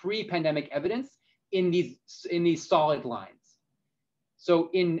pre-pandemic evidence in these solid lines. So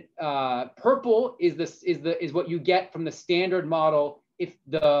in purple is what you get from the standard model if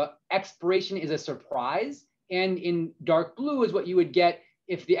the expiration is a surprise, and in dark blue is what you would get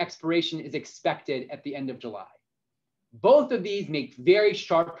if the expiration is expected at the end of July. Both of these make very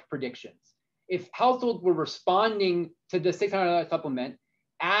sharp predictions. If households were responding to the $600 supplement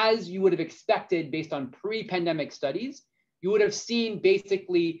as you would have expected based on pre-pandemic studies, you would have seen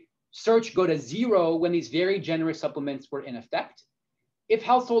basically search go to zero when these very generous supplements were in effect. If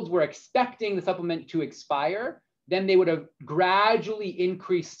households were expecting the supplement to expire, then they would have gradually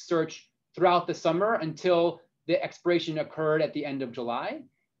increased search throughout the summer until the expiration occurred at the end of July.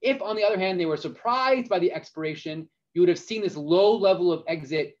 If, on the other hand, they were surprised by the expiration, you would have seen this low level of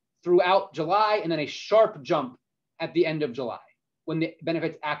exit throughout July and then a sharp jump at the end of July when the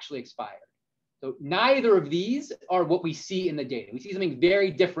benefits actually expired. So neither of these are what we see in the data. We see something very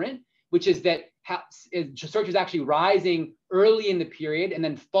different, which is that search is actually rising early in the period and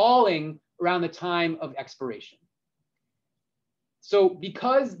then falling around the time of expiration. So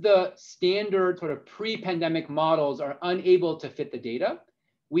because the standard sort of pre-pandemic models are unable to fit the data,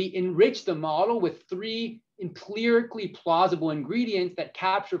 we enrich the model with three empirically plausible ingredients that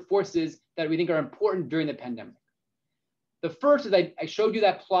capture forces that we think are important during the pandemic. The first is I showed you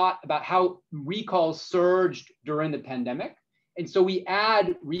that plot about how recalls surged during the pandemic. And so we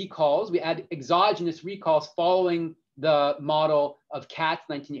add recalls, we add exogenous recalls following the model of Katz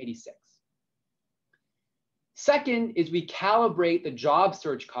 1986. Second is we calibrate the job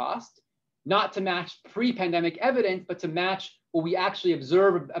search cost, not to match pre-pandemic evidence, but to match what we actually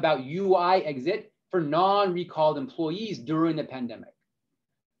observe about UI exit for non-recalled employees during the pandemic.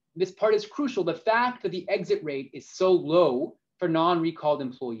 This part is crucial. The fact that the exit rate is so low for non-recalled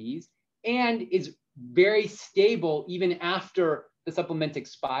employees and is very stable even after the supplement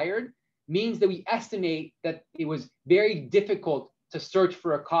expired means that we estimate that it was very difficult to search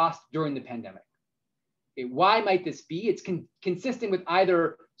for a cost during the pandemic. Okay, why might this be? It's consistent with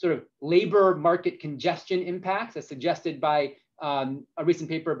either sort of labor market congestion impacts, as suggested by a recent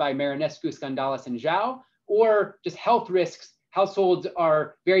paper by Marinescu, Skandalis, and Zhao, or just health risks. Households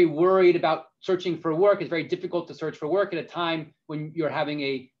are very worried about searching for work. It's very difficult to search for work at a time when you're having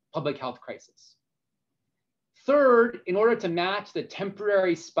a public health crisis. Third, in order to match the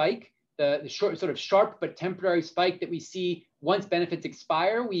temporary spike, the short, sort of sharp but temporary spike that we see once benefits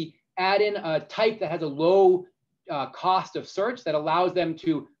expire, we add in a type that has a low cost of search that allows them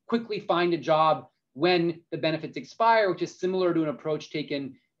to quickly find a job when the benefits expire, which is similar to an approach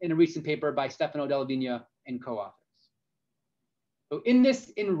taken in a recent paper by Stefano Della Vigna and co-authors. So in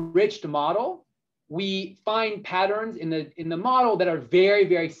this enriched model, we find patterns in the model that are very,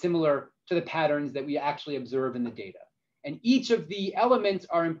 very similar to the patterns that we actually observe in the data. And each of the elements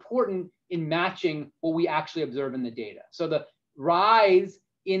are important in matching what we actually observe in the data. So the rise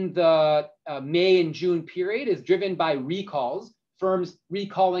in the May and June period is driven by recalls, firms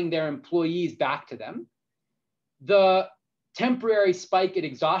recalling their employees back to them. The temporary spike in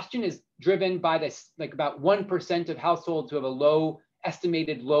exhaustion is driven by this, like about 1% of households who have a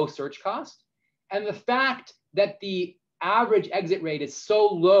estimated low search cost. And the fact that the average exit rate is so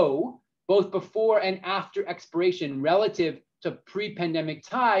low, both before and after expiration relative to pre-pandemic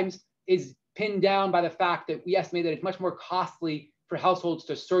times, is pinned down by the fact that we estimate that it's much more costly for households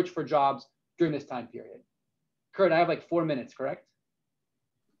to search for jobs during this time period. Kurt, I have like 4 minutes, correct?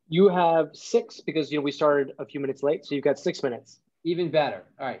 You have 6 because we started a few minutes late, so you've got 6 minutes. Even better.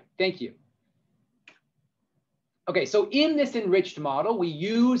 All right, thank you. Okay, so in this enriched model, we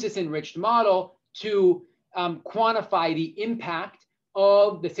use this enriched model to quantify the impact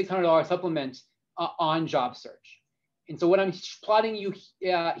of the $600 supplement on job search. And so what I'm plotting you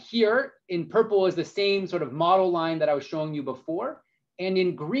here in purple is the same sort of model line that I was showing you before. And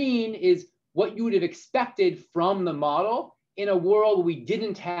in green is what you would have expected from the model in a world where we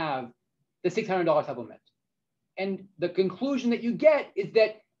didn't have the $600 supplement. And the conclusion that you get is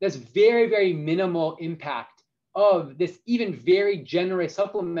that there's very, very minimal impact of this even very generous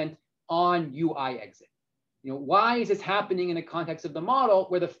supplement on UI exit. Why is this happening in the context of the model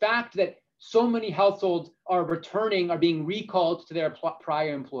where the fact that so many households are being recalled to their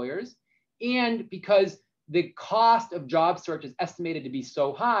prior employers, and because the cost of job search is estimated to be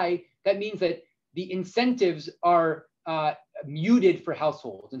so high, that means that the incentives are muted for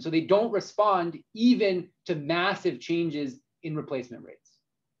households. And so they don't respond even to massive changes in replacement rates.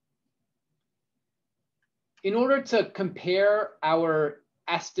 In order to compare our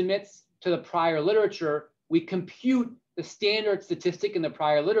estimates to the prior literature, we compute the standard statistic in the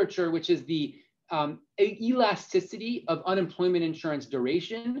prior literature, which is the elasticity of unemployment insurance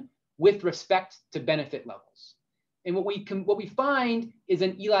duration with respect to benefit levels. And what we find is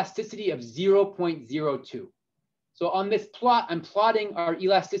an elasticity of 0.02. So on this plot, I'm plotting our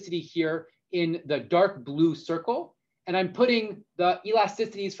elasticity here in the dark blue circle, and I'm putting the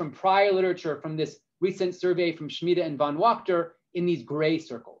elasticities from prior literature from this recent survey from Schmida and von Wachter in these gray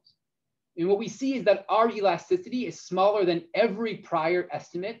circles. And what we see is that our elasticity is smaller than every prior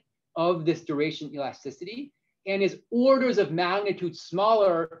estimate of this duration elasticity and is orders of magnitude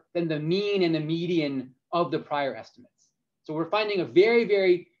smaller than the mean and the median of the prior estimates. So we're finding a very,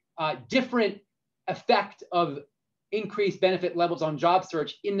 very different effect of increased benefit levels on job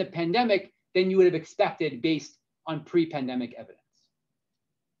search in the pandemic than you would have expected based on pre-pandemic evidence.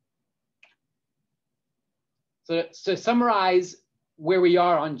 So to summarize where we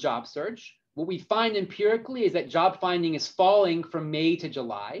are on job search, what we find empirically is that job finding is falling from May to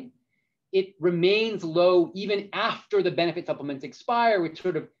July. It remains low even after the benefit supplements expire, which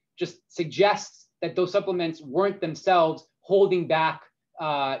sort of just suggests that those supplements weren't themselves holding back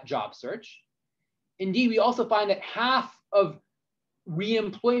job search. Indeed, we also find that half of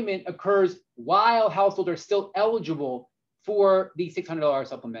reemployment occurs while households are still eligible for the $600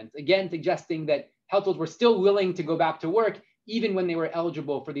 supplements, again, suggesting that households were still willing to go back to work even when they were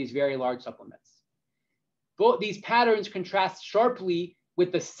eligible for these very large supplements. Both these patterns contrast sharply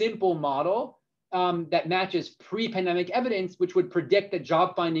with the simple model that matches pre-pandemic evidence, which would predict that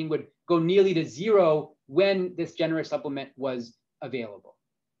job finding would go nearly to zero when this generous supplement was available.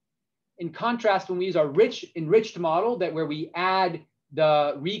 In contrast, when we use our enriched model, where we add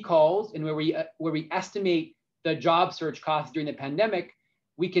the recalls and where we estimate the job search costs during the pandemic,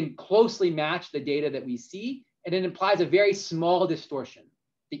 we can closely match the data that we see, and it implies a very small distortion.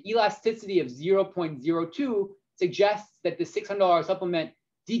 The elasticity of 0.02 suggests that the $600 supplement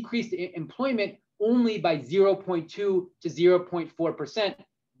decreased employment only by 0.2 to 0.4%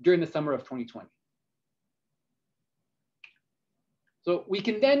 during the summer of 2020. So we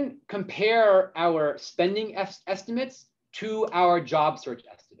can then compare our spending estimates to our job search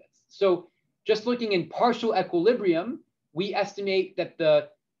estimates. So just looking in partial equilibrium, we estimate that the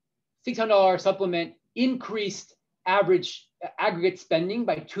 $600 supplement increased average aggregate spending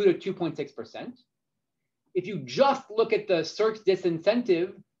by 2 to 2.6%. If you just look at the search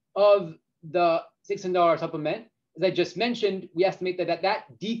disincentive of the $600 supplement, as I just mentioned, we estimate that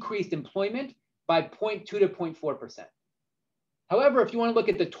that decreased employment by 0.2 to 0.4%. However, if you want to look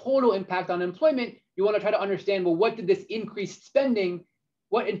at the total impact on employment, you want to try to understand, well, what did this increased spending,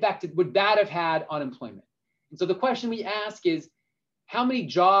 what impact would that have had on employment? And so the question we ask is, how many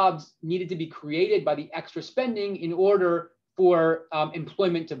jobs needed to be created by the extra spending in order for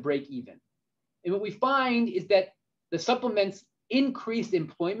employment to break even? And what we find is that the supplements increased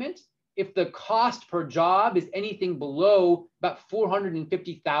employment if the cost per job is anything below about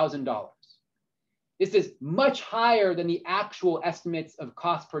 $450,000. This is much higher than the actual estimates of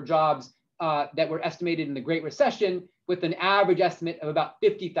cost per jobs that were estimated in the Great Recession, with an average estimate of about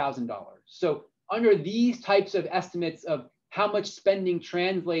 $50,000. So under these types of estimates of how much spending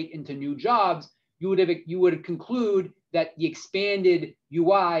translate into new jobs, you would conclude that the expanded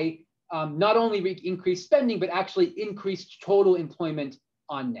UI not only increased spending, but actually increased total employment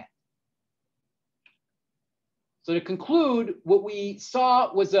on net. So to conclude, what we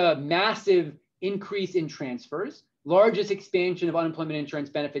saw was a massive increase in transfers, largest expansion of unemployment insurance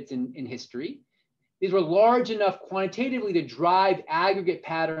benefits in history. These were large enough quantitatively to drive aggregate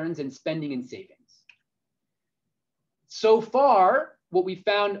patterns in spending and savings. So far, what we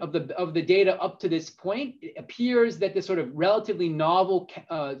found of the data up to this point, it appears that this sort of relatively novel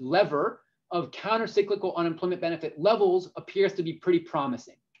lever of countercyclical unemployment benefit levels appears to be pretty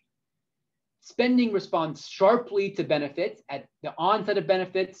promising. Spending responds sharply to benefits at the onset of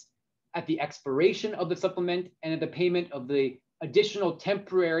benefits, at the expiration of the supplement, and at the payment of the additional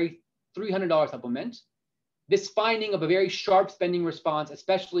temporary $300 supplement. This finding of a very sharp spending response,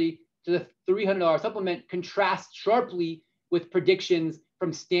 especially to the $300 supplement, contrasts sharply with predictions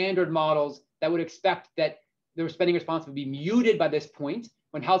from standard models that would expect that their spending response would be muted by this point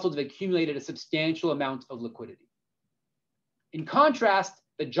when households have accumulated a substantial amount of liquidity. In contrast,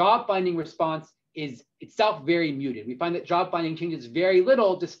 the job finding response is itself very muted. We find that job finding changes very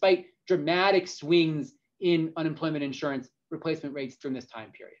little despite dramatic swings in unemployment insurance replacement rates during this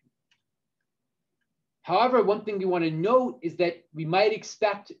time period. However, one thing we want to note is that we might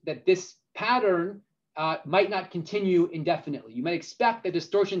expect that this pattern might not continue indefinitely. You might expect that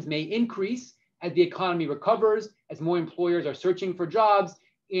distortions may increase as the economy recovers, as more employers are searching for jobs,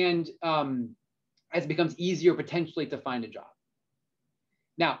 and as it becomes easier potentially to find a job.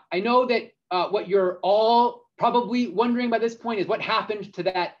 Now, I know that what you're all probably wondering by this point is what happened to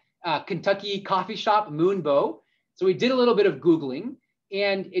that Kentucky coffee shop, Moonbow. So we did a little bit of Googling,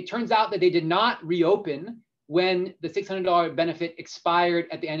 and it turns out that they did not reopen when the $600 benefit expired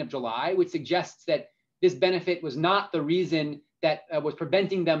at the end of July, which suggests that this benefit was not the reason that was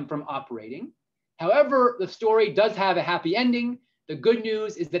preventing them from operating. However, the story does have a happy ending. The good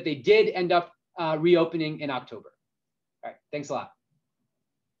news is that they did end up reopening in October. All right, thanks a lot.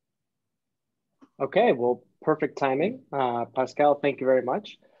 Okay, well, perfect timing. Pascal, thank you very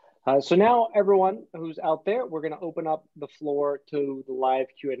much. So now everyone who's out there, we're going to open up the floor to the live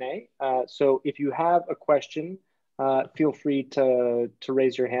Q&A. So if you have a question, feel free to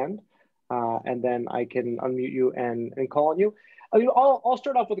raise your hand, and then I can unmute you and call on you. I'll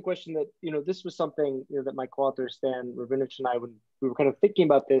start off with a question that, this was something that my co-author Stan Rabinovich and I, when we were kind of thinking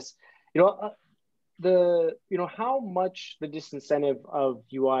about this, how much the disincentive of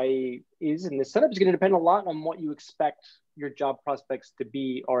UI is in this setup is going to depend a lot on what you expect your job prospects to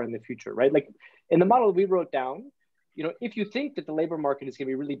be or in the future, right? Like in the model we wrote down, if you think that the labor market is going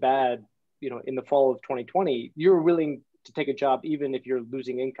to be really bad, in the fall of 2020, you're willing to take a job even if you're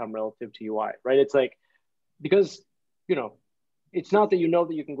losing income relative to UI, right? It's like, because, it's not that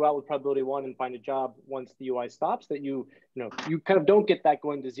that you can go out with probability 1 and find a job once the UI stops, that you kind of don't get that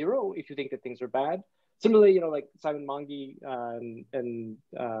going to zero if you think that things are bad. Similarly, like Simon Mongi and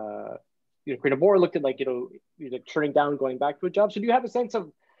Karina Moore looked at turning down going back to a job. So do you have a sense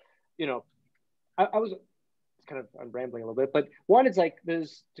of, I'm rambling a little bit, but one is like to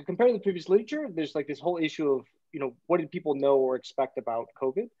compare the previous literature, there's like this whole issue of, what did people know or expect about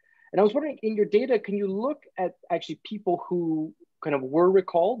COVID? And I was wondering, in your data, can you look at actually people who kind of were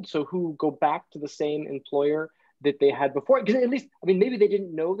recalled, so who go back to the same employer that they had before? Because at least, maybe they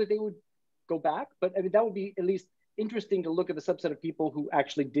didn't know that they would go back, but that would be at least interesting to look at the subset of people who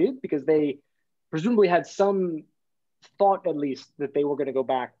actually did, because they presumably had some thought at least that they were going to go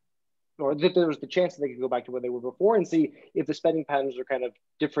back, or that there was the chance that they could go back to where they were before, and see if the spending patterns are kind of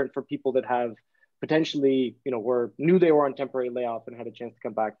different for people that have potentially, knew they were on temporary layoff and had a chance to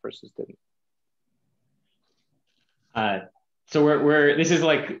come back versus didn't. So this is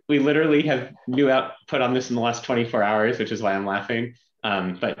like, we literally have new output on this in the last 24 hours, which is why I'm laughing.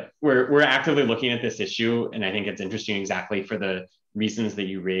 But we're actively looking at this issue, and I think it's interesting exactly for the reasons that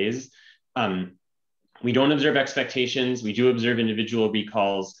you raise. We don't observe expectations. We do observe individual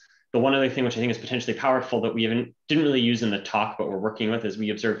recalls. The one other thing which I think is potentially powerful that we didn't really use in the talk, but we're working with, is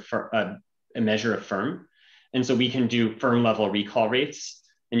we observe a measure of firm. And so we can do firm level recall rates,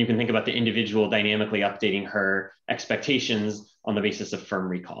 and you can think about the individual dynamically updating her expectations on the basis of firm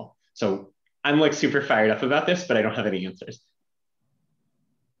recall. So I'm like super fired up about this, but I don't have any answers.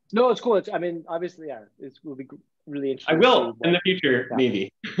 No, it's cool. Obviously, yeah, it will be really interesting. I will in the future, yeah.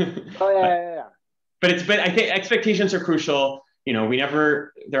 Maybe. Oh yeah. But I think expectations are crucial.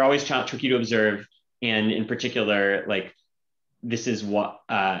 They're always tricky to observe. And in particular, like, this is what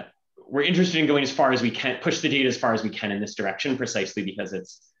we're interested in, going as far as we can, push the data as far as we can in this direction, precisely because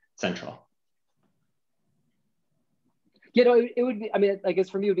it's central. It would be, I guess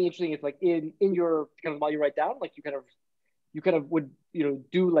for me, it would be interesting if, like, in your kind of, while you write down, like, you kind of would,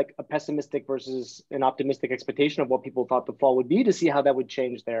 do like a pessimistic versus an optimistic expectation of what people thought the fall would be, to see how that would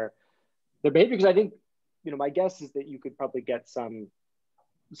change their behavior. Because I think, my guess is that you could probably get some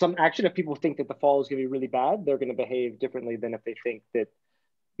action. If people think that the fall is going to be really bad, they're going to behave differently than if they think that,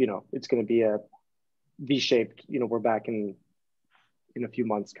 it's going to be a V-shaped, we're back in a few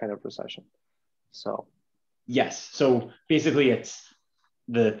months kind of recession. So. Yes. So basically it's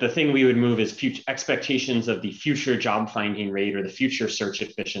the thing we would move is future expectations of the future job finding rate or the future search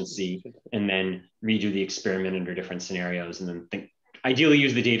efficiency, and then redo the experiment under different scenarios, and then ideally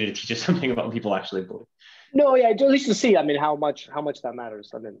use the data to teach us something about what people actually believe. No, yeah, at least to see, how much that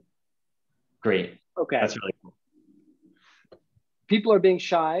matters. Great. Okay. That's really cool. People are being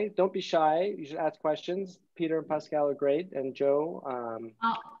shy. Don't be shy. You should ask questions. Peter and Pascal are great, and Joe.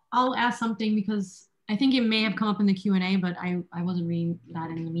 I'll ask something, because I think it may have come up in the Q&A, but I wasn't reading that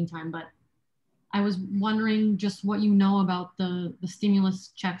in the meantime. But I was wondering just what you know about the stimulus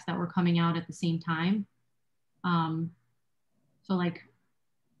checks that were coming out at the same time. So like,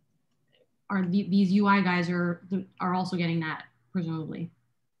 are these UI guys are also getting that, presumably?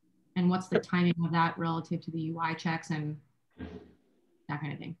 And what's the timing of that relative to the UI checks and that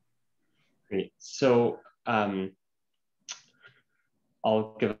kind of thing? Great. So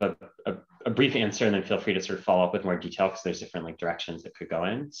I'll give a brief answer, and then feel free to sort of follow up with more detail, because there's different like directions that could go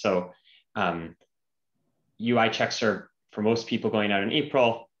in. So UI checks are, for most people, going out in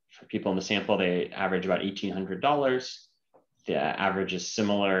April. For people in the sample, they average about $1,800. The average is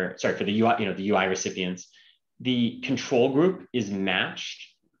similar, for the UI, the UI recipients. The control group is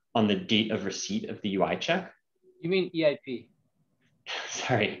matched on the date of receipt of the UI check. You mean EIP?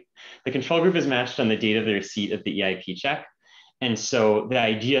 Sorry. The control group is matched on the date of the receipt of the EIP check. And so the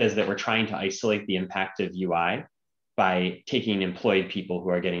idea is that we're trying to isolate the impact of UI by taking employed people who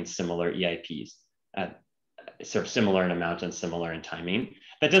are getting similar EIPs, sort of similar in amount and similar in timing.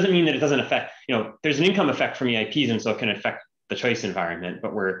 That doesn't mean that it doesn't affect, there's an income effect from EIPs, and so it can affect the choice environment,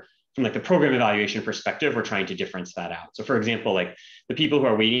 but from like the program evaluation perspective, we're trying to difference that out. So for example, like the people who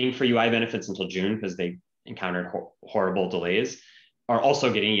are waiting for UI benefits until June because they encountered horrible delays are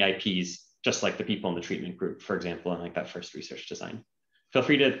also getting EIPs, just like the people in the treatment group, for example, in like that first research design. Feel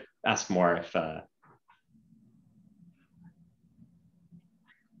free to ask more if.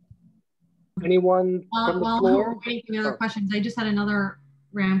 Anyone from the floor? Waiting for the other questions, I just had another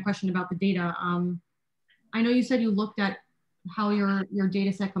random question about the data. I know you said you looked at how your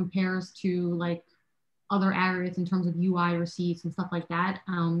data set compares to like other aggregates in terms of UI receipts and stuff like that.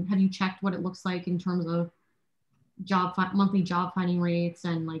 Have you checked what it looks like in terms of monthly job finding rates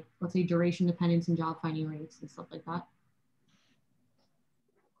and, like, let's say duration dependence and job finding rates and stuff like that?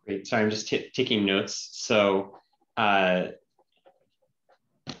 Great, sorry, I'm just taking notes. So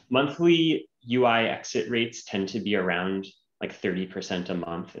monthly UI exit rates tend to be around like 30% a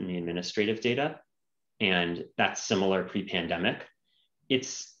month in the administrative data. And that's similar pre-pandemic.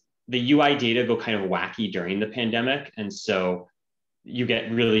 The UI data go kind of wacky during the pandemic. And so you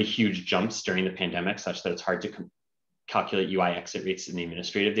get really huge jumps during the pandemic, such that it's hard to calculate UI exit rates in the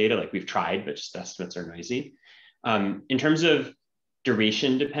administrative data. Like, we've tried, but just estimates are noisy. In terms of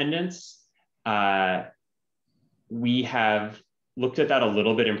duration dependence, we have looked at that a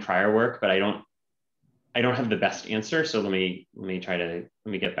little bit in prior work, but I don't have the best answer. So let me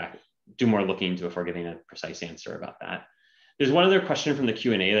get back, do more looking into before giving a precise answer about that. There's one other question from the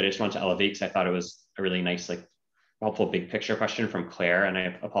Q&A that I just wanted to elevate because I thought it was a really nice, like, helpful big picture question from Claire. And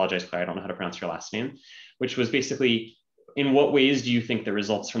I apologize, Claire, I don't know how to pronounce your last name, which was basically, in what ways do you think the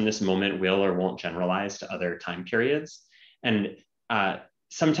results from this moment will or won't generalize to other time periods? And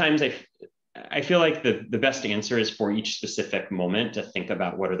sometimes I feel like the best answer is for each specific moment to think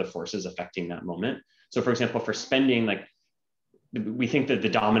about what are the forces affecting that moment. So for example, for spending, like, we think that the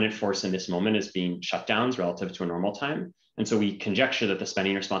dominant force in this moment is being shutdowns relative to a normal time. And so we conjecture that the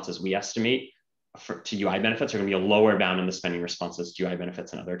spending responses we estimate to UI benefits are going to be a lower bound in the spending responses to UI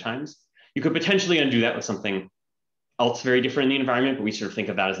benefits in other times. You could potentially undo that with something else very different in the environment, but we sort of think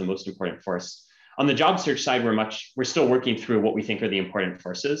of that as the most important force. On the job search side, we're still working through what we think are the important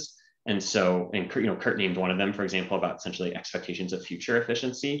forces. And so, and Kurt named one of them, for example, about essentially expectations of future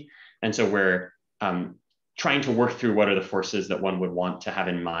efficiency. And so we're trying to work through what are the forces that one would want to have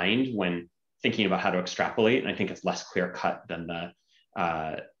in mind when thinking about how to extrapolate. And I think it's less clear cut than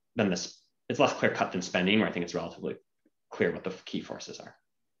it's less clear cut than spending, where I think it's relatively clear what the key forces are.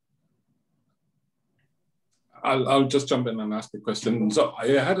 I'll just jump in and ask a question. So I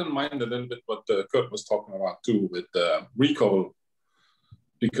had in mind a little bit what Kurt was talking about too with recall,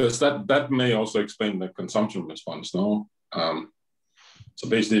 because that may also explain the consumption response, no? So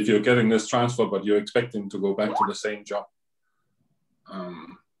basically, if you're getting this transfer, but you're expecting to go back to the same job.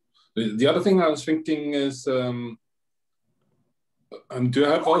 The other thing I was thinking is, do you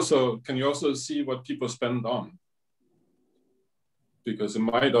have also, can you also see what people spend on? Because it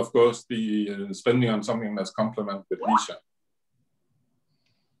might, of course, be spending on something that's complement with leisure.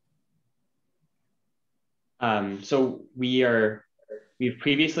 So we've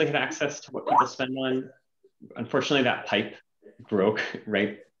previously had access to what people spend on. Unfortunately, that pipe broke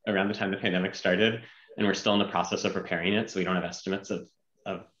right around the time the pandemic started, and we're still in the process of repairing it. So we don't have estimates of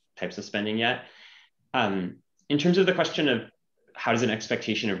types of spending yet. In terms of the question of how does an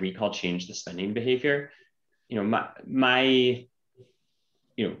expectation of recall change the spending behavior, if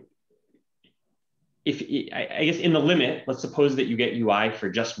I guess in the limit, let's suppose that you get UI for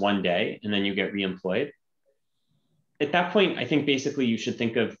just one day and then you get reemployed. At that point, I think basically you should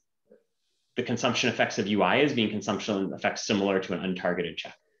think of the consumption effects of UI as being consumption effects similar to an untargeted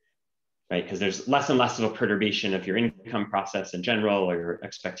check, right? Because there's less and less of a perturbation of your income process in general or your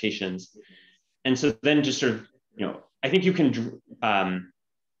expectations. And so then just sort of, I think you can, I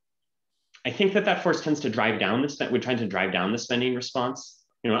think that force tends to drive down we're trying to drive down the spending response.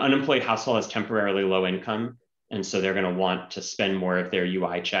 An unemployed household has temporarily low income, and so they're going to want to spend more of their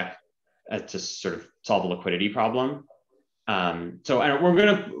UI check to sort of solve a liquidity problem. So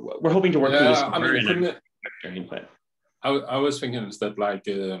we're hoping to work through this. Input. I was thinking is that like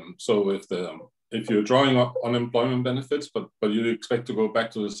so if you're drawing up unemployment benefits, but you expect to go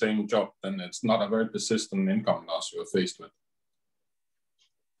back to the same job, then it's not a very persistent income loss you're faced with.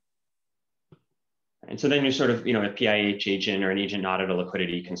 And so then you're sort of, a PIH agent or an agent not at a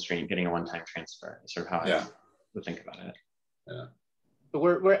liquidity constraint getting a one-time transfer, is sort of how I would think about it. Yeah. But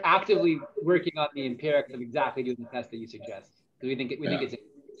we're actively working on the empirics of exactly doing the test that you suggest, because we think it's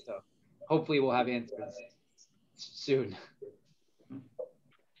so. Hopefully we'll have answers soon.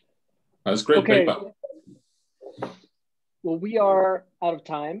 That's great paper. Well, we are out of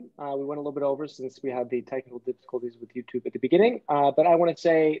time. We went a little bit over since we had the technical difficulties with YouTube at the beginning. But I want to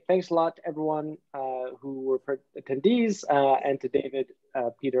say thanks a lot to everyone who were attendees and to David,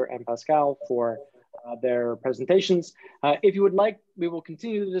 Peter, and Pascal for their presentations. If you would like, we will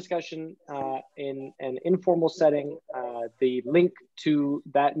continue the discussion in an informal setting. The link to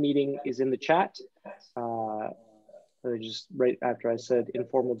that meeting is in the chat. Just right after I said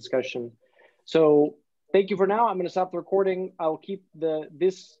informal discussion. So thank you for now. I'm going to stop the recording. I'll keep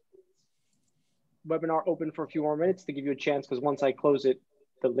this webinar open for a few more minutes to give you a chance, because once I close it,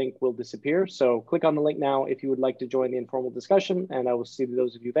 the link will disappear. So click on the link now if you would like to join the informal discussion, and I will see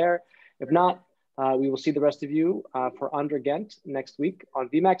those of you there. If not, we will see the rest of you for Under Ghent next week on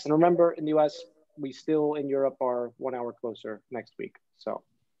VMAX. And remember, in the US, we still in Europe are 1 hour closer next week. So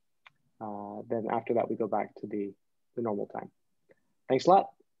then after that, we go back to the normal time. Thanks a lot.